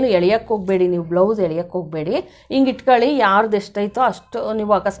ಸುಮ್ಮನೆ ಏನು ಎಳೆಯೋಕ್ಕೆ ಹೋಗಬೇಡಿ, ನೀವು ಬ್ಲೌಸ್ ಎಳೆಯೋಕ್ಕೆ ಹೋಗಬೇಡಿ, ಹಿಂಗೆ ಇಟ್ಕೊಳ್ಳಿ. ಯಾರ್ದು ಎಷ್ಟೈತೋ ಅಷ್ಟು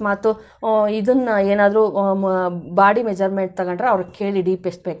ನೀವು ಅಕಸ್ಮಾತು ಇದನ್ನು ಏನಾದರೂ ಬಾಡಿ ಮೆಜರ್ಮೆಂಟ್ ತಗೊಂಡ್ರೆ ಅವ್ರಿಗೆ ಕೇಳಿ ಡೀಪ್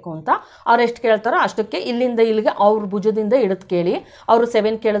ಎಷ್ಟು ಬೇಕು ಅಂತ. ಅವ್ರು ಎಷ್ಟು ಕೇಳ್ತಾರೋ ಅಷ್ಟಕ್ಕೆ ಇಲ್ಲಿಂದ ಇಲ್ಲಿಗೆ ಅವ್ರ ಭುಜದಿಂದ ಹಿಡಿದು ಕೇಳಿ. ಅವರು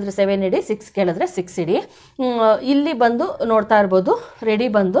 7 ಕೇಳಿದ್ರೆ 7 ಇಡಿ, 6 ಕೇಳಿದ್ರೆ 6 ಇಡಿ. ಇಲ್ಲಿ ಬಂದು ನೋಡ್ತಾ ಇರ್ಬೋದು, ರೆಡಿ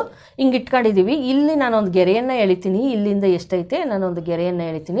ಬಂದು ಹಿಂಗೆ ಇಟ್ಕೊಂಡಿದ್ದೀವಿ. ಇಲ್ಲಿ ನಾನೊಂದು ಗೆರೆಯನ್ನು ಎಳಿತೀನಿ, ಇಲ್ಲಿಂದ ಎಷ್ಟೈತೆ ನಾನೊಂದು ಗೆರೆಯನ್ನು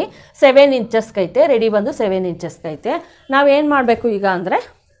ಎಳಿತೀನಿ. 7 ಇಂಚಸ್ಗೈತೆ, ರೆಡಿ ಬಂದು 7 ಇಂಚಸ್ಗೈತೆ. ನಾವೇನು ಮಾಡಬೇಕು ಈಗ ಅಂದರೆ,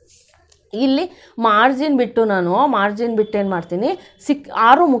 ಇಲ್ಲಿ ಮಾರ್ಜಿನ್ ಬಿಟ್ಟು ಏನು ಮಾಡ್ತೀನಿ,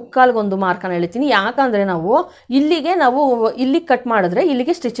 6.25 ಮಾರ್ಕನ್ನು ಎಳಿತೀನಿ. ಯಾಕಂದರೆ ನಾವು ಇಲ್ಲಿಗೆ ಕಟ್ ಮಾಡಿದ್ರೆ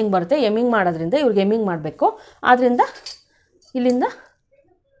ಇಲ್ಲಿಗೆ ಸ್ಟಿಚಿಂಗ್ ಬರುತ್ತೆ. ಎಮ್ಮಿಂಗ್ ಮಾಡೋದ್ರಿಂದ ಇವ್ರಿಗೆ ಎಮ್ಮಿಂಗ್ ಮಾಡಬೇಕು. ಆದ್ದರಿಂದ ಇಲ್ಲಿಂದ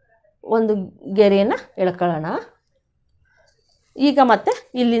ಒಂದು ಗೆರೆಯನ್ನು ಎಳ್ಕೊಳ್ಳೋಣ. ಈಗ ಮತ್ತೆ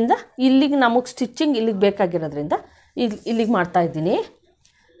ಇಲ್ಲಿಂದ ಇಲ್ಲಿಗೆ ನಮಗೆ ಸ್ಟಿಚಿಂಗ್ ಇಲ್ಲಿಗೆ ಬೇಕಾಗಿರೋದ್ರಿಂದ ಇಲ್ಲಿಗೆ ಮಾಡ್ತಾಯಿದ್ದೀನಿ.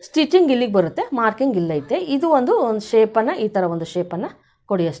 ಸ್ಟಿಚಿಂಗ್ ಇಲ್ಲಿಗೆ ಬರುತ್ತೆ, ಮಾರ್ಕಿಂಗ್ ಇಲ್ಲೈತೆ. ಇದು ಒಂದು ಶೇಪನ್ನು, ಈ ಥರ ಒಂದು ಶೇಪನ್ನು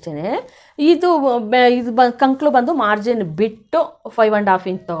ಕೊಡಿ ಅಷ್ಟೇ. ಇದು ಕಂಕ್ಳು ಬಂದು ಮಾರ್ಜಿನ್ ಬಿಟ್ಟು 5.5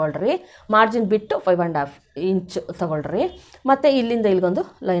 ಇಂಚ್ ತೊಗೊಳ್ರಿ, ಮಾರ್ಜಿನ್ ಬಿಟ್ಟು 5.5 ಇಂಚ್ ತೊಗೊಳ್ರಿ. ಮತ್ತು ಇಲ್ಲಿಂದ ಇಲ್ಲಿಗೊಂದು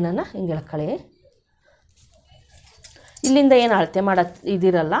ಲೈನನ್ನು ಹಿಂಗೆ ಎಳ್ಕೊಳ್ಳಿ. ಇಲ್ಲಿಂದ ಏನು ಅಳತೆ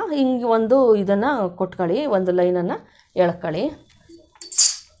ಇದಿರಲ್ಲ, ಹಿಂಗೆ ಒಂದು ಇದನ್ನು ಕೊಟ್ಕೊಳ್ಳಿ, ಒಂದು ಲೈನನ್ನು ಎಳ್ಕೊಳ್ಳಿ.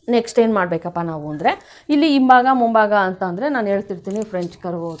 ನೆಕ್ಸ್ಟ್ ಏನು ಮಾಡಬೇಕಪ್ಪ ನಾವು ಅಂದರೆ, ಇಲ್ಲಿ ಹಿಂಭಾಗ ಮುಂಭಾಗ ಅಂತ ಅಂದರೆ ನಾನು ಹೇಳ್ತಿರ್ತೀನಿ ಫ್ರೆಂಚ್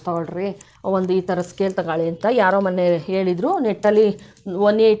ಕರ್ವ್ ತೊಗೊಳ್ರಿ, ಒಂದು ಈ ಥರ ಸ್ಕೇಲ್ ತಗೊಳ್ಳಿ ಅಂತ. ಯಾರೋ ಮೊನ್ನೆ ಹೇಳಿದರು ನೆಟ್ಟಲ್ಲಿ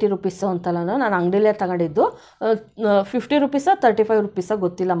 180 ರುಪೀಸು ಅಂತಲ್ಲ, ನಾನು ಅಂಗಡಿಲೇ ತಗೊಂಡಿದ್ದು 50 ರುಪೀಸೋ 35 ರುಪೀಸೋ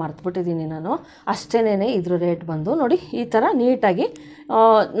ಗೊತ್ತಿಲ್ಲ, ಮರ್ತುಬಿಟ್ಟಿದ್ದೀನಿ ನಾನು. ಅಷ್ಟೇನೇ ಇದ್ರ ರೇಟ್ ಬಂದು ನೋಡಿ. ಈ ಥರ ನೀಟಾಗಿ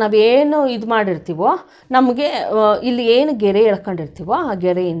ನಾವೇನು ಇದು ಮಾಡಿರ್ತೀವೋ, ನಮಗೆ ಇಲ್ಲಿ ಏನು ಗೆರೆ ಎಳ್ಕೊಂಡಿರ್ತೀವೋ ಆ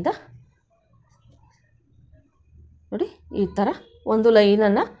ಗೆರೆಯಿಂದ ನೋಡಿ ಈ ಥರ ಒಂದು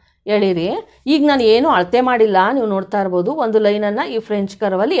ಲೈನನ್ನು ಎಳೀರಿ. ಈಗ ನಾನು ಏನು ಅಳತೆ ಮಾಡಿಲ್ಲ, ನೀವು ನೋಡ್ತಾ ಇರ್ಬೋದು. ಒಂದು ಲೈನನ್ನು ಈ ಫ್ರೆಂಚ್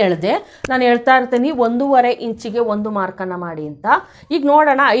ಕರ್ವಲ್ಲಿ ಎಳೆದೆ. ನಾನು ಹೇಳ್ತಾ ಇರ್ತೀನಿ 1.5 ಇಂಚಿಗೆ ಒಂದು ಮಾರ್ಕನ್ನು ಮಾಡಿ ಅಂತ. ಈಗ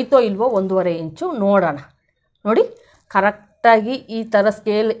ನೋಡೋಣ ಐತೋ ಇಲ್ವೋ 1.5 ಇಂಚು ನೋಡೋಣ. ನೋಡಿ ಕರೆಕ್ಟಾಗಿ ಈ ಥರ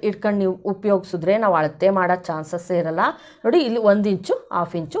ಸ್ಕೇಲ್ ಇಟ್ಕೊಂಡು ನೀವು ಉಪಯೋಗಿಸಿದ್ರೆ ನಾವು ಅಳತೆ ಮಾಡೋ ಚಾನ್ಸಸ್ಸೇ ಇರಲ್ಲ. ನೋಡಿ ಇಲ್ಲಿ 1 ಇಂಚು,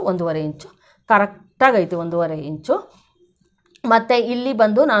 1/2 ಇಂಚು, 1.5 ಇಂಚು ಕರೆಕ್ಟಾಗೈತೆ, 1.5 ಇಂಚು. ಮತ್ತು ಇಲ್ಲಿ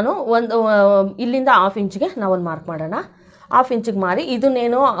ಬಂದು ನಾನು ಇಲ್ಲಿಂದ 1/2 ಇಂಚಿಗೆ ನಾವೊಂದು ಮಾರ್ಕ್ ಮಾಡೋಣ. 1/2 ಇಂಚಿಗೆ ಮಾರಿ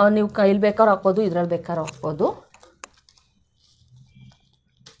ಇದನ್ನೇನೋ ನೀವು ಕೈಲಿ ಬೇಕಾದ್ರೂ ಹಾಕ್ಬೋದು, ಇದ್ರಲ್ಲಿ ಬೇಕಾದ್ರೂ ಹಾಕ್ಬೋದು.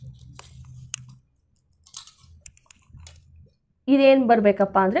 ಇದೇನು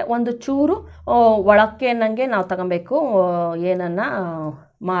ಬರಬೇಕಪ್ಪ ಅಂದರೆ, ಒಂದು ಚೂರು ಒಳಕ್ಕೆ ಅನ್ನಂಗೆ ನಾವು ತಗೊಬೇಕು ಏನನ್ನ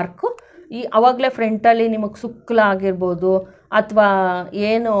ಮಾರ್ಕು. ಆವಾಗಲೇ ಫ್ರಂಟಲ್ಲಿ ನಿಮಗೆ ಸುಕ್ಕಲಾಗಿರ್ಬೋದು ಅಥವಾ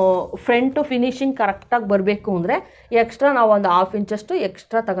ಏನು ಫ್ರಂಟು ಫಿನಿಶಿಂಗ್ ಕರೆಕ್ಟಾಗಿ ಬರಬೇಕು ಅಂದರೆ ಎಕ್ಸ್ಟ್ರಾ ನಾವು ಒಂದು 1/2 ಇಂಚಷ್ಟು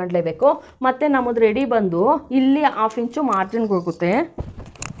ಎಕ್ಸ್ಟ್ರಾ ತಗೊಳ್ಲೇಬೇಕು. ಮತ್ತು ನಮ್ಮದು ರೆಡಿ ಬಂದು ಇಲ್ಲಿ 1/2 ಇಂಚು ಮಾರ್ಜಿನ್ಗೆ ಹೋಗುತ್ತೆ.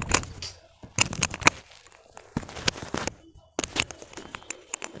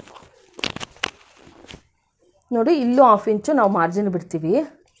 ನೋಡಿ ಇಲ್ಲೂ 1/2 ಇಂಚು ನಾವು ಮಾರ್ಜಿನ್ ಬಿಡ್ತೀವಿ.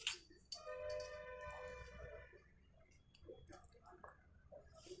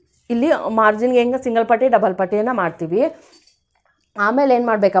 ಇಲ್ಲಿ ಮಾರ್ಜಿನ್ಗೆ ಹೆಂಗೆ ಸಿಂಗಲ್ ಪಟ್ಟಿ ಡಬಲ್ ಪಟ್ಟಿಯನ್ನು ಮಾಡ್ತೀವಿ. ಆಮೇಲೆ ಏನು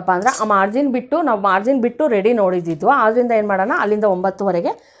ಮಾಡಬೇಕಪ್ಪ ಅಂದರೆ, ಆ ಮಾರ್ಜಿನ್ ಬಿಟ್ಟು ರೆಡಿ ನೋಡಿದ್ದಿದ್ವು. ಆದ್ದರಿಂದ ಏನು ಮಾಡೋಣ, ಅಲ್ಲಿಂದ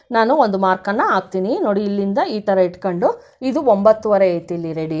 9ವರೆಗೆ ನಾನು ಒಂದು ಮಾರ್ಕನ್ನು ಹಾಕ್ತೀನಿ. ನೋಡಿ ಇಲ್ಲಿಂದ ಈ ಥರ ಇಟ್ಕೊಂಡು ಇದು 9ವರೆ ಐತಿ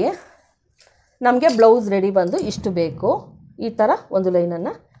ಇಲ್ಲಿ ರೆಡಿ. ನಮಗೆ ಬ್ಲೌಸ್ ರೆಡಿ ಬಂದು ಇಷ್ಟು ಬೇಕು. ಈ ಥರ ಒಂದು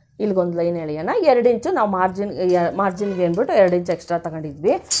ಲೈನನ್ನು ಇಲ್ಲಿಗೊಂದು ಲೈನ್ ಎಳೆಯೋಣ. 2 ಇಂಚು ನಾವು ಮಾರ್ಜಿನ್ಗೆ ಅಂದ್ಬಿಟ್ಟು 2 ಇಂಚ್ ಎಕ್ಸ್ಟ್ರಾ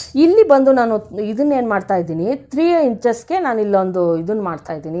ತಗೊಂಡಿದ್ವಿ. ಇಲ್ಲಿ ಬಂದು ನಾನು ಇದನ್ನೇನು ಮಾಡ್ತಾಯಿದ್ದೀನಿ, 3 ಇಂಚಸ್ಗೆ ನಾನು ಇಲ್ಲೊಂದು ಇದನ್ನು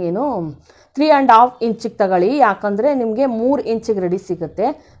ಮಾಡ್ತಾಯಿದ್ದೀನಿ, ಏನು 3.5 ಇಂಚಿಗೆ ತಗೊಳ್ಳಿ. ಯಾಕಂದರೆ ನಿಮಗೆ 3 ಇಂಚಿಗೆ ರೆಡಿ ಸಿಗುತ್ತೆ.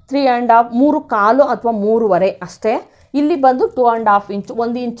 3.5 3.25 ಅಥವಾ 3.25 ಅಷ್ಟೇ. ಇಲ್ಲಿ ಬಂದು 2.5 ಇಂಚು,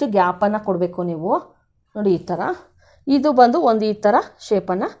 1 ಇಂಚು ಗ್ಯಾಪನ್ನು ಕೊಡಬೇಕು ನೀವು. ನೋಡಿ ಈ ಥರ, ಇದು ಬಂದು ಒಂದು ಈ ಥರ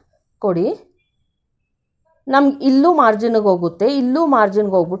ಶೇಪನ್ನು ಕೊಡಿ. ನಮ್ಗೆ ಇಲ್ಲೂ ಮಾರ್ಜಿನ್ಗೆ ಹೋಗುತ್ತೆ, ಇಲ್ಲೂ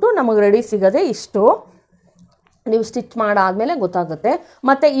ಮಾರ್ಜಿನ್ಗೆ ಹೋಗ್ಬಿಟ್ಟು ನಮಗೆ ರೆಡಿ ಸಿಗೋದೆ ಇಷ್ಟು. ನೀವು ಸ್ಟಿಚ್ ಮಾಡಾದಮೇಲೆ ಗೊತ್ತಾಗುತ್ತೆ.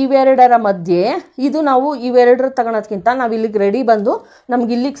 ಮತ್ತು ಇವೆರಡರ ಮಧ್ಯೆ ಇದು ನಾವು ಇವೆರಡರ ತಗೊಳೋದ್ಕಿಂತ ನಾವು ಇಲ್ಲಿಗೆ ರೆಡಿ ಬಂದು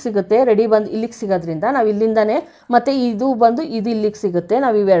ನಮ್ಗೆ ಇಲ್ಲಿಗೆ ಸಿಗುತ್ತೆ. ರೆಡಿ ಬಂದು ಇಲ್ಲಿಗೆ ಸಿಗೋದ್ರಿಂದ ನಾವು ಇಲ್ಲಿಂದನೇ, ಮತ್ತು ಇದು ಬಂದು ಇದು ಇಲ್ಲಿಗೆ ಸಿಗುತ್ತೆ.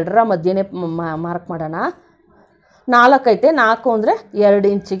 ನಾವು ಇವೆರಡರ ಮಧ್ಯೆನೇ ಮಾರ್ಕ್ ಮಾಡೋಣ. 4 ಐತೆ, 4 ಅಂದರೆ 2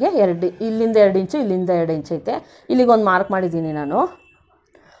 ಇಂಚಿಗೆ 2, ಇಲ್ಲಿಂದ 2 ಇಂಚು, ಇಲ್ಲಿಂದ 2 ಇಂಚ್ ಐತೆ. ಇಲ್ಲಿಗೊಂದು ಮಾರ್ಕ್ ಮಾಡಿದ್ದೀನಿ ನಾನು.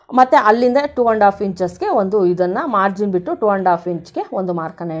 ಮತ್ತು ಅಲ್ಲಿಂದ 2.5 ಇಂಚಸ್ಗೆ ಒಂದು ಇದನ್ನು ಮಾರ್ಜಿನ್ ಬಿಟ್ಟು 2.5 ಇಂಚ್ಗೆ ಒಂದು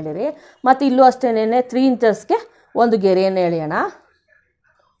ಮಾರ್ಕನ್ನು ಹೇಳಿರಿ. ಮತ್ತು ಇಲ್ಲೂ ಅಷ್ಟೇನೆ 3 ಇಂಚಸ್ಗೆ ಒಂದು ಗೆರೆಯನ್ನು ಎಳೆಯೋಣ.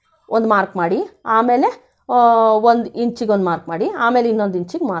 ಒಂದು ಮಾರ್ಕ್ ಮಾಡಿ, ಆಮೇಲೆ 1 ಇಂಚಿಗೆ ಒಂದು ಮಾರ್ಕ್ ಮಾಡಿ, ಆಮೇಲೆ ಇನ್ನೊಂದು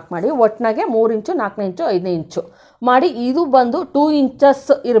ಇಂಚಿಗೆ ಮಾರ್ಕ್ ಮಾಡಿ. ಒಟ್ಟಿನಾಗೆ 3 ಇಂಚು, 4 ಇಂಚು, 5 ಇಂಚು ಮಾಡಿ. ಇದು ಬಂದು 2 ಇಂಚಸ್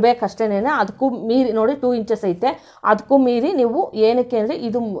ಇರಬೇಕಷ್ಟೇನೆ. ಅದಕ್ಕೂ ಮೀರಿ ನೋಡಿ 2 ಇಂಚಸ್ ಐತೆ. ಅದಕ್ಕೂ ಮೀರಿ ನೀವು ಏನಕ್ಕೆ ಅಂದರೆ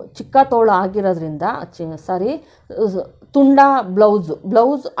ಇದು ಚಿಕ್ಕ ತೋಳು ಆಗಿರೋದ್ರಿಂದ, ತುಂಡ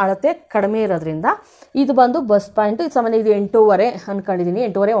ಬ್ಲೌಸ್ ಅಳತೆ ಕಡಿಮೆ ಇರೋದ್ರಿಂದ ಇದು ಬಂದು ಬಸ್ ಪಾಯಿಂಟು ಸಾಮಾನ್ಯ ಇದು 8.25 ಅಂದ್ಕೊಂಡಿದ್ದೀನಿ.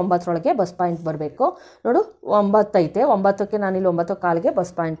 8.25 9 ಬಸ್ ಪಾಯಿಂಟ್ ಬರಬೇಕು. ನೋಡು 9 ಐತೆ, 9ಕ್ಕೆ ನಾನಿಲ್ಲಿ 9.25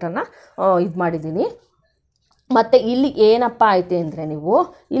 ಬಸ್ ಪಾಯಿಂಟನ್ನು ಇದು ಮಾಡಿದ್ದೀನಿ. ಮತ್ತು ಇಲ್ಲಿ ಏನಪ್ಪ ಐತೆ ಅಂದರೆ, ನೀವು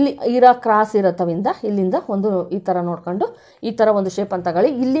ಇಲ್ಲಿ ಇರೋ ಕ್ರಾಸ್ ಇರೋತವಿಂದ ಇಲ್ಲಿಂದ ಒಂದು ಈ ಥರ ನೋಡ್ಕೊಂಡು ಈ ಥರ ಒಂದು ಶೇಪನ್ನು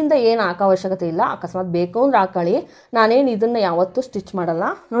ತಗೊಳ್ಳಿ. ಇಲ್ಲಿಂದ ಏನು ಹಾಕೋ ಅವಶ್ಯಕತೆ ಇಲ್ಲ, ಅಕಸ್ಮಾತ್ ಬೇಕು ಅಂದ್ರೆ ಹಾಕೊಳ್ಳಿ. ನಾನೇನು ಇದನ್ನು ಯಾವತ್ತೂ ಸ್ಟಿಚ್ ಮಾಡಲ್ಲ.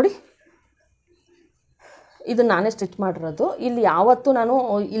 ನೋಡಿ ಇದು ನಾನೇ ಸ್ಟಿಚ್ ಮಾಡಿರೋದು. ಇಲ್ಲಿ ಯಾವತ್ತೂ ನಾನು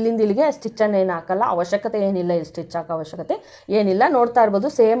ಇಲ್ಲಿಂದ ಇಲ್ಲಿಗೆ ಸ್ಟಿಚ್ಚನ್ನು ಏನು ಹಾಕಲ್ಲ, ಅವಶ್ಯಕತೆ ಏನಿಲ್ಲ. ಇಲ್ಲಿ ಸ್ಟಿಚ್ ಹಾಕೋ ಅವಶ್ಯಕತೆ ಏನಿಲ್ಲ. ನೋಡ್ತಾ ಇರ್ಬೋದು,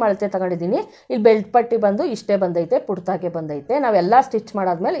 ಸೇಮ್ ಅಳತೆ ತಗೊಂಡಿದ್ದೀನಿ. ಇಲ್ಲಿ ಬೆಲ್ಟ್ ಪಟ್ಟಿ ಬಂದು ಇಷ್ಟೇ ಬಂದೈತೆ, ಪುಡ್ತಾಗೆ ಬಂದೈತೆ. ನಾವೆಲ್ಲ ಸ್ಟಿಚ್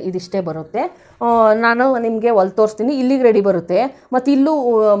ಮಾಡಾದ್ಮೇಲೆ ಇದಿಷ್ಟೇ ಬರುತ್ತೆ. ನಾನು ನಿಮಗೆ ಹೊಲ್ ತೋರಿಸ್ತೀನಿ. ಇಲ್ಲಿಗೆ ರೆಡಿ ಬರುತ್ತೆ, ಮತ್ತು ಇಲ್ಲೂ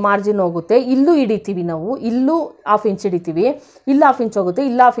ಮಾರ್ಜಿನ್ ಹೋಗುತ್ತೆ. ಇಲ್ಲೂ ಹಿಡಿತೀವಿ ನಾವು, ಇಲ್ಲೂ 1/2 ಇಂಚ್ ಹಿಡಿತೀವಿ. ಇಲ್ಲ 1/2 ಇಂಚ್ ಹೋಗುತ್ತೆ,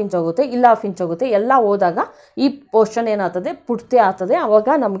 ಇಲ್ಲ 1/2 ಇಂಚ್ ಹೋಗುತ್ತೆ, ಇಲ್ಲ 1/2 ಇಂಚ್ ಹೋಗುತ್ತೆ. ಎಲ್ಲ ಹೋದಾಗ ಈ ಪೋರ್ಷನ್ ಏನಾಗ್ತದೆ, ಪುಡ್ತೆ ಆಗ್ತದೆ. ಆವಾಗ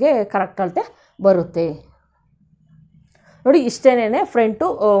ನಮಗೆ ಕರೆಕ್ಟ್ ಅಳತೆ ಬರುತ್ತೆ. ನೋಡಿ ಇಷ್ಟೇನೆ ಫ್ರಂಟು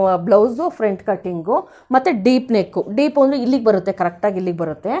ಬ್ಲೌಸು, ಫ್ರಂಟ್ ಕಟ್ಟಿಂಗು, ಮತ್ತು ಡೀಪ್ ನೆಕ್ಕು. ಡೀಪ್ ಅಂದರೆ ಇಲ್ಲಿಗೆ ಬರುತ್ತೆ, ಕರೆಕ್ಟಾಗಿ ಇಲ್ಲಿಗೆ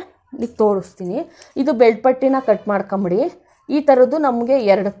ಬರುತ್ತೆ. ಇಲ್ಲಿಗೆ ತೋರಿಸ್ತೀನಿ. ಇದು ಬೆಲ್ಟ್ ಪಟ್ಟಿನ ಕಟ್ ಮಾಡ್ಕೊಂಬಿಡಿ. ಈ ಥರದ್ದು ನಮಗೆ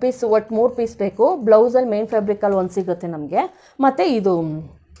 2 ಪೀಸ್, ಒಟ್ಟು 3 ಪೀಸ್ ಬೇಕು. ಬ್ಲೌಸಲ್ಲಿ ಮೇನ್ ಫ್ಯಾಬ್ರಿಕಲ್ಲಿ 1 ಸಿಗುತ್ತೆ ನಮಗೆ. ಮತ್ತು ಇದು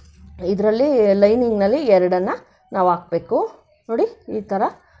ಇದರಲ್ಲಿ ಲೈನಿಂಗ್ನಲ್ಲಿ 2 ನಾವು ಹಾಕಬೇಕು. ನೋಡಿ ಈ ಥರ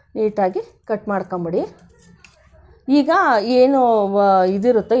ನೀಟಾಗಿ ಕಟ್ ಮಾಡ್ಕೊಂಬಿಡಿ. ಈಗ ಏನು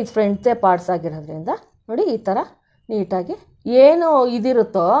ಇದಿರುತ್ತೋ, ಇದು ಫ್ರಂಟೇ ಪಾರ್ಟ್ಸ್ ಆಗಿರೋದ್ರಿಂದ ನೋಡಿ ಈ ಥರ ನೀಟಾಗಿ ಏನು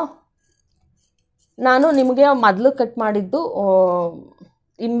ಇದಿರುತ್ತೋ. ನಾನು ನಿಮಗೆ ಮೊದಲು ಕಟ್ ಮಾಡಿದ್ದು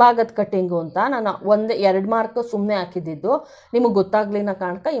ಹಿಂಭಾಗದ ಕಟ್ಟಿಂಗು ಅಂತ ನಾನು 1-2 ಮಾರ್ಕ್ ಸುಮ್ಮನೆ ಹಾಕಿದ್ದಿದ್ದು. ನಿಮಗೆ ಗೊತ್ತಾಗ್ಲಿನ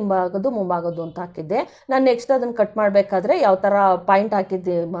ಕಾರಣಕ್ಕೆ ಹಿಂಭಾಗದ್ದು ಮುಂಭಾಗದ್ದು ಅಂತ ಹಾಕಿದ್ದೆ. ನಾನು ನೆಕ್ಸ್ಟ್ ಅದನ್ನು ಕಟ್ ಮಾಡಬೇಕಾದ್ರೆ ಯಾವ ಥರ ಪಾಯಿಂಟ್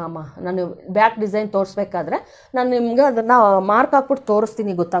ಹಾಕಿದ್ದೆ, ನಾನು ಬ್ಯಾಕ್ ಡಿಸೈನ್ ತೋರಿಸ್ಬೇಕಾದ್ರೆ ನಾನು ನಿಮ್ಗೆ ಅದನ್ನು ಮಾರ್ಕ್ ಹಾಕ್ಬಿಟ್ಟು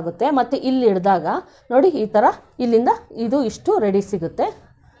ತೋರಿಸ್ತೀನಿ, ಗೊತ್ತಾಗುತ್ತೆ. ಮತ್ತು ಇಲ್ಲಿ ಹಿಡ್ದಾಗ ನೋಡಿ ಈ ಥರ ಇಲ್ಲಿಂದ ಇದು ಇಷ್ಟು ರೆಡಿ ಸಿಗುತ್ತೆ.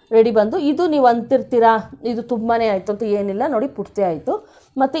 ರೆಡಿ ಬಂದು ಇದು ನೀವು ಅಂತಿರ್ತೀರಾ ಇದು ತುಂಬಾ ಆಯಿತು ಅಂತ ಏನಿಲ್ಲ. ನೋಡಿ ಪೂರ್ತಿ ಆಯಿತು.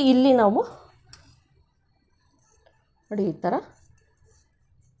 ಮತ್ತು ಇಲ್ಲಿ ನಾವು ನೋಡಿ ಈ ಥರ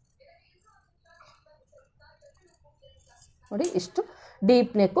ನೋಡಿ ಇಷ್ಟು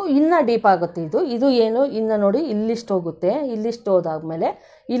ಡೀಪ್ ನೆಕ್ಕು. ಇನ್ನೂ ಡೀಪ್ ಆಗುತ್ತೆ ಇದು ಏನು ಇನ್ನು ನೋಡಿ ಇಲ್ಲಿಷ್ಟು ಹೋಗುತ್ತೆ. ಇಲ್ಲಿಷ್ಟು ಹೋದಾದ್ಮೇಲೆ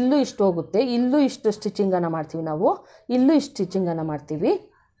ಇಲ್ಲೂ ಇಷ್ಟು ಹೋಗುತ್ತೆ. ಇಲ್ಲೂ ಇಷ್ಟು ಸ್ಟಿಚಿಂಗನ್ನು ಮಾಡ್ತೀವಿ ನಾವು, ಇಲ್ಲೂ ಇಷ್ಟು ಸ್ಟಿಚಿಂಗನ್ನು ಮಾಡ್ತೀವಿ.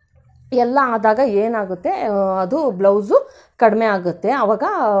 ಎಲ್ಲ ಆದಾಗ ಏನಾಗುತ್ತೆ, ಅದು ಬ್ಲೌಸು ಕಡಿಮೆ ಆಗುತ್ತೆ. ಆವಾಗ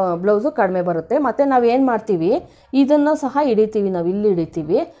ಬ್ಲೌಸು ಕಡಿಮೆ ಬರುತ್ತೆ. ಮತ್ತು ನಾವೇನು ಮಾಡ್ತೀವಿ, ಇದನ್ನು ಸಹ ಹಿಡಿತೀವಿ, ನಾವು ಇಲ್ಲಿ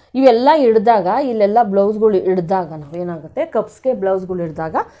ಹಿಡಿತೀವಿ. ಇವೆಲ್ಲ ಹಿಡ್ದಾಗ ಇಲ್ಲೆಲ್ಲ ಬ್ಲೌಸ್ಗಳು ಹಿಡ್ದಾಗ ನಾವೇನಾಗುತ್ತೆ, ಕಪ್ಸ್ಗೆ ಬ್ಲೌಸ್ಗಳು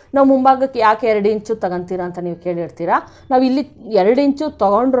ಹಿಡ್ದಾಗ ನಾವು ಮುಂಭಾಗಕ್ಕೆ ಯಾಕೆ 2 ಇಂಚು ತಗೊತೀರಾ ಅಂತ ನೀವು ಕೇಳಿರ್ತೀರಾ. ನಾವು ಇಲ್ಲಿ 2 ಇಂಚು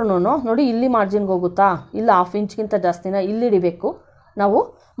ತೊಗೊಂಡ್ರೂ ನೋಡಿ ಇಲ್ಲಿ ಮಾರ್ಜಿನ್ಗೆ ಹೋಗುತ್ತಾ, ಇಲ್ಲ 1/2 ಇಂಚ್ಗಿಂತ ಜಾಸ್ತಿನ ಇಲ್ಲಿ ಹಿಡಿಬೇಕು ನಾವು.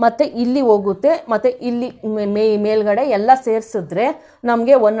 ಮತ್ತು ಇಲ್ಲಿ ಹೋಗುತ್ತೆ, ಮತ್ತು ಇಲ್ಲಿ ಮೇಲ್ಗಡೆ ಎಲ್ಲ ಸೇರಿಸಿದ್ರೆ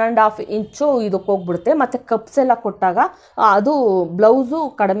ನಮಗೆ 1.5 ಇಂಚು ಇದಕ್ಕೆ ಹೋಗ್ಬಿಡುತ್ತೆ. ಮತ್ತು ಕಪ್ಸ್ ಎಲ್ಲ ಕೊಟ್ಟಾಗ ಅದು ಬ್ಲೌಸು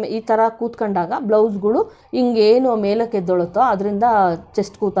ಕಡಿಮೆ ಈ ಥರ ಕೂತ್ಕೊಂಡಾಗ ಬ್ಲೌಸ್ಗಳು ಹಿಂಗೇನು ಮೇಲಕ್ಕೆ ಎದ್ದೊಳುತ್ತೋ ಅದರಿಂದ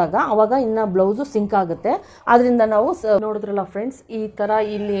ಚೆಸ್ಟ್ ಕೂತಾಗ ಆವಾಗ ಇನ್ನು ಬ್ಲೌಸು ಸಿಂಕ್ ಆಗುತ್ತೆ. ಅದರಿಂದ ನಾವು ನೋಡಿದ್ರಲ್ಲ ಫ್ರೆಂಡ್ಸ್, ಈ ಥರ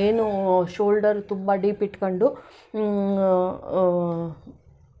ಇಲ್ಲಿ ಏನು ಶೋಲ್ಡರ್ ತುಂಬ ಡೀಪ್ ಇಟ್ಕೊಂಡು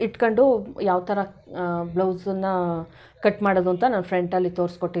ಇಟ್ಕೊಂಡು ಯಾವ ಥರ ಬ್ಲೌಸನ್ನು ಕಟ್ ಮಾಡೋದು ಅಂತ ನಾನು ಫ್ರಂಟಲ್ಲಿ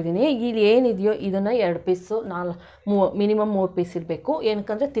ತೋರಿಸ್ಕೊಟ್ಟಿದ್ದೀನಿ. ಇಲ್ಲಿ ಏನಿದೆಯೋ ಇದನ್ನು 2 ಪೀಸು ಮಿನಿಮಮ್ 3 ಪೀಸ್ ಇರಬೇಕು.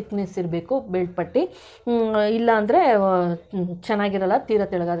 ಏನಕ್ಕಂದರೆ ಥಿಕ್ನೆಸ್ ಇರಬೇಕು ಬೆಲ್ಟ್ ಪಟ್ಟಿ, ಇಲ್ಲ ಅಂದರೆ ಚೆನ್ನಾಗಿರಲ್ಲ, ತೀರ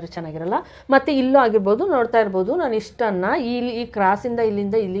ತೆಳಗಾದರೆ ಚೆನ್ನಾಗಿರಲ್ಲ. ಮತ್ತು ಇಲ್ಲೂ ಆಗಿರ್ಬೋದು, ನೋಡ್ತಾ ಇರ್ಬೋದು ನಾನು ಇಷ್ಟನ್ನು ಈ ಕ್ರಾಸಿಂದ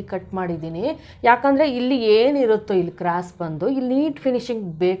ಇಲ್ಲಿಂದ ಇಲ್ಲಿ ಕಟ್ ಮಾಡಿದ್ದೀನಿ. ಯಾಕಂದರೆ ಇಲ್ಲಿ ಏನಿರುತ್ತೋ ಇಲ್ಲಿ ಕ್ರಾಸ್ ಬಂದು ಇಲ್ಲಿ ನೀಟ್ ಫಿನಿಶಿಂಗ್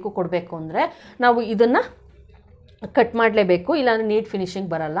ಕೊಡಬೇಕು ಅಂದರೆ ನಾವು ಇದನ್ನು ಕಟ್ ಮಾಡಲೇಬೇಕು, ಇಲ್ಲಾಂದರೆ ನೀಟ್ ಫಿನಿಶಿಂಗ್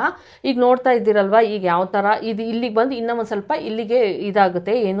ಬರಲ್ಲ. ಈಗ ನೋಡ್ತಾ ಇದ್ದೀರಲ್ವ, ಈಗ ಯಾವ ಥರ ಇದು ಇಲ್ಲಿಗೆ ಬಂದು ಇನ್ನೂ ಒಂದು ಸ್ವಲ್ಪ ಇಲ್ಲಿಗೆ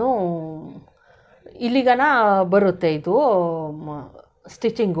ಇದಾಗುತ್ತೆ, ಏನು ಇಲ್ಲಿಗನ ಬರುತ್ತೆ ಇದು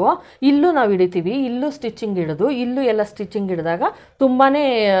ಸ್ಟಿಚಿಂಗು. ಇಲ್ಲೂ ನಾವು ಹಿಡಿತೀವಿ, ಇಲ್ಲೂ ಸ್ಟಿಚಿಂಗ್ ಹಿಡಿದು ಇಲ್ಲೂ ಎಲ್ಲ ಸ್ಟಿಚಿಂಗ್ ಹಿಡಿದಾಗ ತುಂಬಾ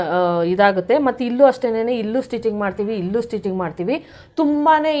ಇದಾಗುತ್ತೆ. ಮತ್ತು ಇಲ್ಲೂ ಅಷ್ಟೇನೆ, ಇಲ್ಲೂ ಸ್ಟಿಚಿಂಗ್ ಮಾಡ್ತೀವಿ, ಇಲ್ಲೂ ಸ್ಟಿಚಿಂಗ್ ಮಾಡ್ತೀವಿ,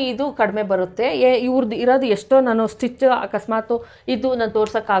 ತುಂಬಾ ಇದು ಕಡಿಮೆ ಬರುತ್ತೆ. ಇವ್ರದ್ದು ಇರೋದು ಎಷ್ಟೋ ನಾನು ಸ್ಟಿಚ್ ಅಕಸ್ಮಾತು ಇದು ನಾನು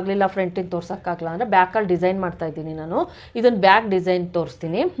ತೋರ್ಸೋಕ್ಕಾಗಲಿಲ್ಲ, ಫ್ರಂಟಿನ ತೋರ್ಸೋಕ್ಕಾಗಲ್ಲ ಅಂದರೆ ಬ್ಯಾಕಲ್ಲಿ ಡಿಸೈನ್ ಮಾಡ್ತಾಯಿದ್ದೀನಿ ನಾನು. ಇದನ್ನು ಬ್ಯಾಕ್ ಡಿಸೈನ್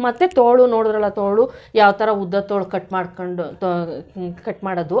ತೋರಿಸ್ತೀನಿ. ಮತ್ತು ತೋಳು ನೋಡಿದ್ರಲ್ಲ, ತೋಳು ಯಾವ ಥರ ಉದ್ದ ತೋಳು ಕಟ್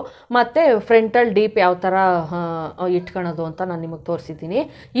ಮಾಡೋದು, ಮತ್ತು ಫ್ರಂಟಲ್ಲಿ ಡೀಪ್ ಯಾವ ಥರ ಇಟ್ಕೊಳ್ಳೋದು ಅಂತ ನಾನು ನಿಮಗೆ ತೋರಿಸಿದ್ದೀನಿ.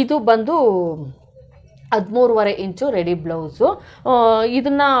 ಇದು ಬಂದು 13.5 ಇಂಚು ರೆಡಿ ಬ್ಲೌಸು.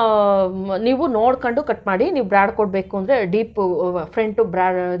 ಇದನ್ನು ನೀವು ನೋಡ್ಕೊಂಡು ಕಟ್ ಮಾಡಿ. ನೀವು ಬ್ರ್ಯಾಡ್ ಕೊಡಬೇಕು ಅಂದರೆ ಫ್ರಂಟು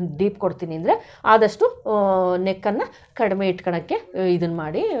ಡೀಪ್ ಕೊಡ್ತೀನಿ ಅಂದರೆ ಆದಷ್ಟು ನೆಕ್ಕನ್ನು ಕಡಿಮೆ ಇಟ್ಕೊಳ್ಳೋಕ್ಕೆ ಇದನ್ನು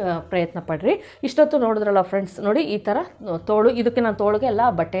ಮಾಡಿ ಪ್ರಯತ್ನ ಪಡ್ರಿ. ಇಷ್ಟೊತ್ತು ನೋಡಿದ್ರಲ್ಲ ಫ್ರೆಂಡ್ಸ್, ನೋಡಿ ಈ ಥರ ತೋಳು, ಇದಕ್ಕೆ ನಾನು ತೋಳಿಗೆ ಎಲ್ಲ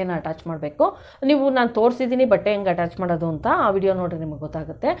ಬಟ್ಟೆಯನ್ನು ಅಟ್ಯಾಚ್ ಮಾಡಬೇಕು. ನಾನು ತೋರಿಸಿದ್ದೀನಿ ಬಟ್ಟೆ ಹೆಂಗೆ ಅಟ್ಯಾಚ್ ಮಾಡೋದು ಅಂತ, ಆ ವಿಡಿಯೋ ನೋಡಿರಿ ನಿಮಗೆ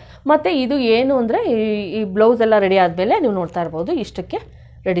ಗೊತ್ತಾಗುತ್ತೆ. ಮತ್ತು ಇದು ಏನು ಅಂದರೆ ಈ ಬ್ಲೌಸ್ ಎಲ್ಲ ರೆಡಿ ಆದಮೇಲೆ ನೀವು ನೋಡ್ತಾ ಇರ್ಬೋದು, ಇಷ್ಟಕ್ಕೆ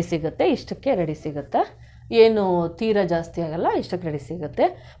ರೆಡಿ ಸಿಗುತ್ತೆ, ಏನು ತೀರ ಜಾಸ್ತಿ ಆಗಲ್ಲ, ಇಷ್ಟಕ್ಕೆ ರೆಡಿ ಸಿಗುತ್ತೆ.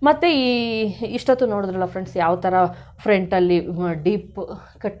 ಮತ್ತು ಇಷ್ಟೊತ್ತು ನೋಡಿದ್ರಲ್ಲ ಫ್ರೆಂಡ್ಸ್, ಯಾವ ಥರ ಫ್ರಂಟಲ್ಲಿ ಡೀಪ್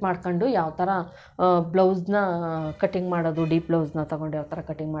ಕಟ್ ಮಾಡ್ಕೊಂಡು ಯಾವ ಥರ ಬ್ಲೌಸ್ನ ಕಟಿಂಗ್ ಮಾಡೋದು, ಡೀಪ್ ಬ್ಲೌಸ್ನ ತೊಗೊಂಡು ಯಾವ ಥರ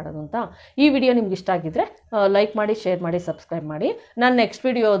ಕಟಿಂಗ್ ಮಾಡೋದು ಅಂತ. ಈ ವಿಡಿಯೋ ನಿಮ್ಗೆ ಇಷ್ಟ ಆಗಿದ್ದರೆ ಲೈಕ್ ಮಾಡಿ, ಶೇರ್ ಮಾಡಿ, ಸಬ್ಸ್ಕ್ರೈಬ್ ಮಾಡಿ. ನಾನು ನೆಕ್ಸ್ಟ್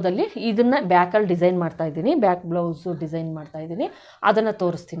ವಿಡಿಯೋದಲ್ಲಿ ಇದನ್ನು ಬ್ಯಾಕಲ್ಲಿ ಡಿಸೈನ್ ಮಾಡ್ತಾಯಿದ್ದೀನಿ, ಬ್ಯಾಕ್ ಬ್ಲೌಸು ಡಿಸೈನ್ ಮಾಡ್ತಾಯಿದ್ದೀನಿ, ಅದನ್ನು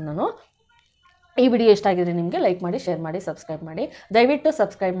ತೋರಿಸ್ತೀನಿ ನಾನು. ಈ ವಿಡಿಯೋ ಇಷ್ಟ ಆಗಿದ್ರೆ ನಿಮಗೆ ಲೈಕ್ ಮಾಡಿ, ಶೇರ್ ಮಾಡಿ, ಸಬ್ಸ್ಕ್ರೈಬ್ ಮಾಡಿ. ದಯವಿಟ್ಟು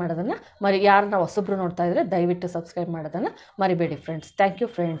ಸಬ್ಸ್ಕ್ರೈಬ್ ಮಾಡೋದನ್ನು ಯಾರನ್ನ ಹೊಸಬ್ರು ನೋಡ್ತಾ ಇದ್ದರೆ ದಯವಿಟ್ಟು ಸಬ್ಸ್ಕ್ರೈಬ್ ಮಾಡೋದನ್ನು ಮರಿಬೇಡಿ ಫ್ರೆಂಡ್ಸ್. Thank you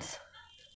friends.